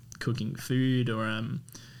I'm cooking food, or I'm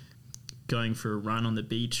going for a run on the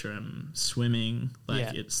beach, or I'm swimming,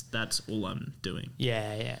 like that's all I'm doing.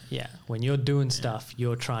 Yeah. When you're doing stuff,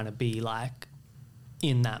 you're trying to be like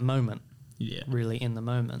in that moment. Yeah. Really in the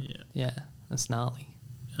moment. Yeah. That's gnarly.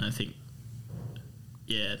 And I think,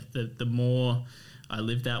 the more I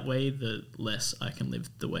live that way, the less I can live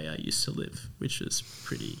the way I used to live, which is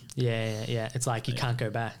pretty... Yeah. It's like you can't go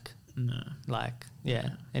back. No. Like,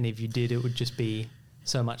 and if you did, it would just be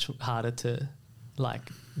so much harder to, like,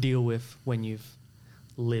 deal with when you've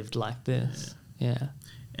lived like this. Yeah.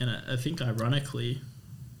 And I think, ironically,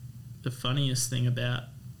 the funniest thing about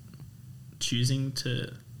choosing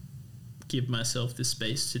to give myself the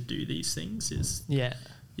space to do these things is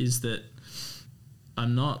that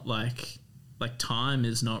I'm not like time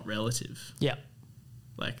is not relative. Yeah.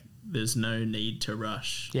 Like there's no need to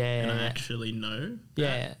rush. And I actually know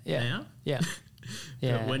that now. Yeah.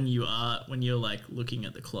 But when you're like looking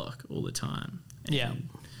at the clock all the time and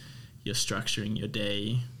you're structuring your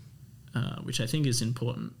day, which I think is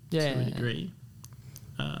important to a degree.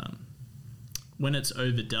 When it's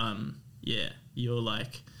overdone, you're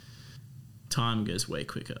like, time goes way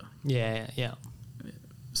quicker. Yeah.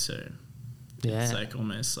 So it's like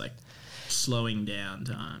almost like slowing down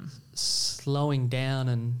time. Slowing down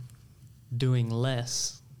and doing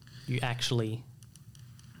less, you actually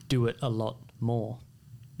do it a lot more.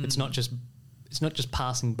 It's not just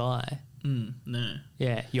passing by. No.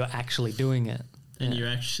 Yeah, you're actually doing it. And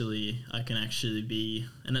I can actually be,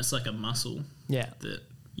 and it's like a muscle that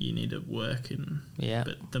you need to work in. Yeah.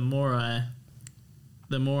 But the more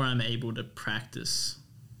I'm able to practice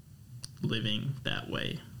living that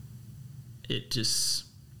way, it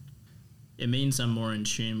means I'm more in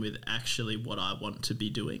tune with actually what I want to be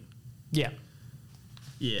doing. Yeah.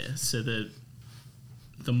 Yeah, so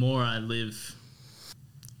the more I live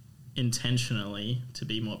intentionally to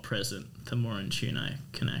be more present, the more in tune I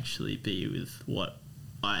can actually be with what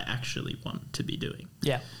I actually want to be doing.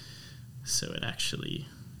 Yeah. So it actually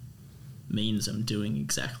means I'm doing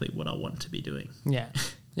exactly what I want to be doing. Yeah.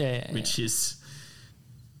 Which is,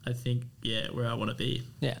 I think, where I want to be.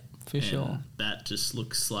 Yeah, for sure. That just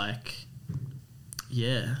looks like,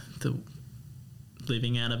 the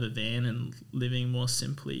living out of a van and living more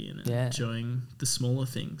simply and enjoying the smaller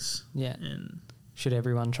things. Yeah. And should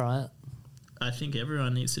everyone try it? I think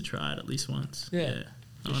everyone needs to try it at least once. Yeah,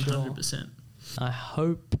 100%. Sure. I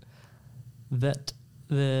hope that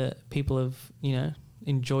the people have,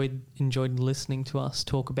 enjoyed listening to us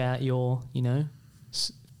talk about your,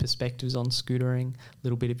 perspectives on scootering, a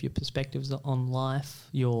little bit of your perspectives on life,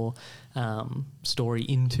 your story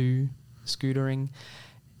into scootering,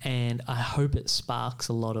 and I hope it sparks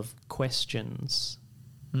a lot of questions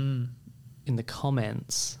in the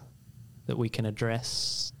comments that we can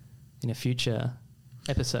address in a future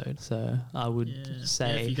episode. So I would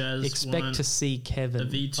say expect to see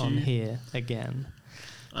Kevin on here again.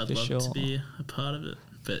 I'd love to be a part of it,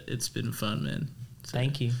 but it's been fun, man. So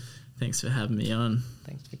thank you. Thanks for having me on.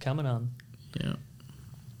 Thanks for coming on. Yeah.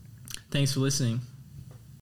 Thanks for listening.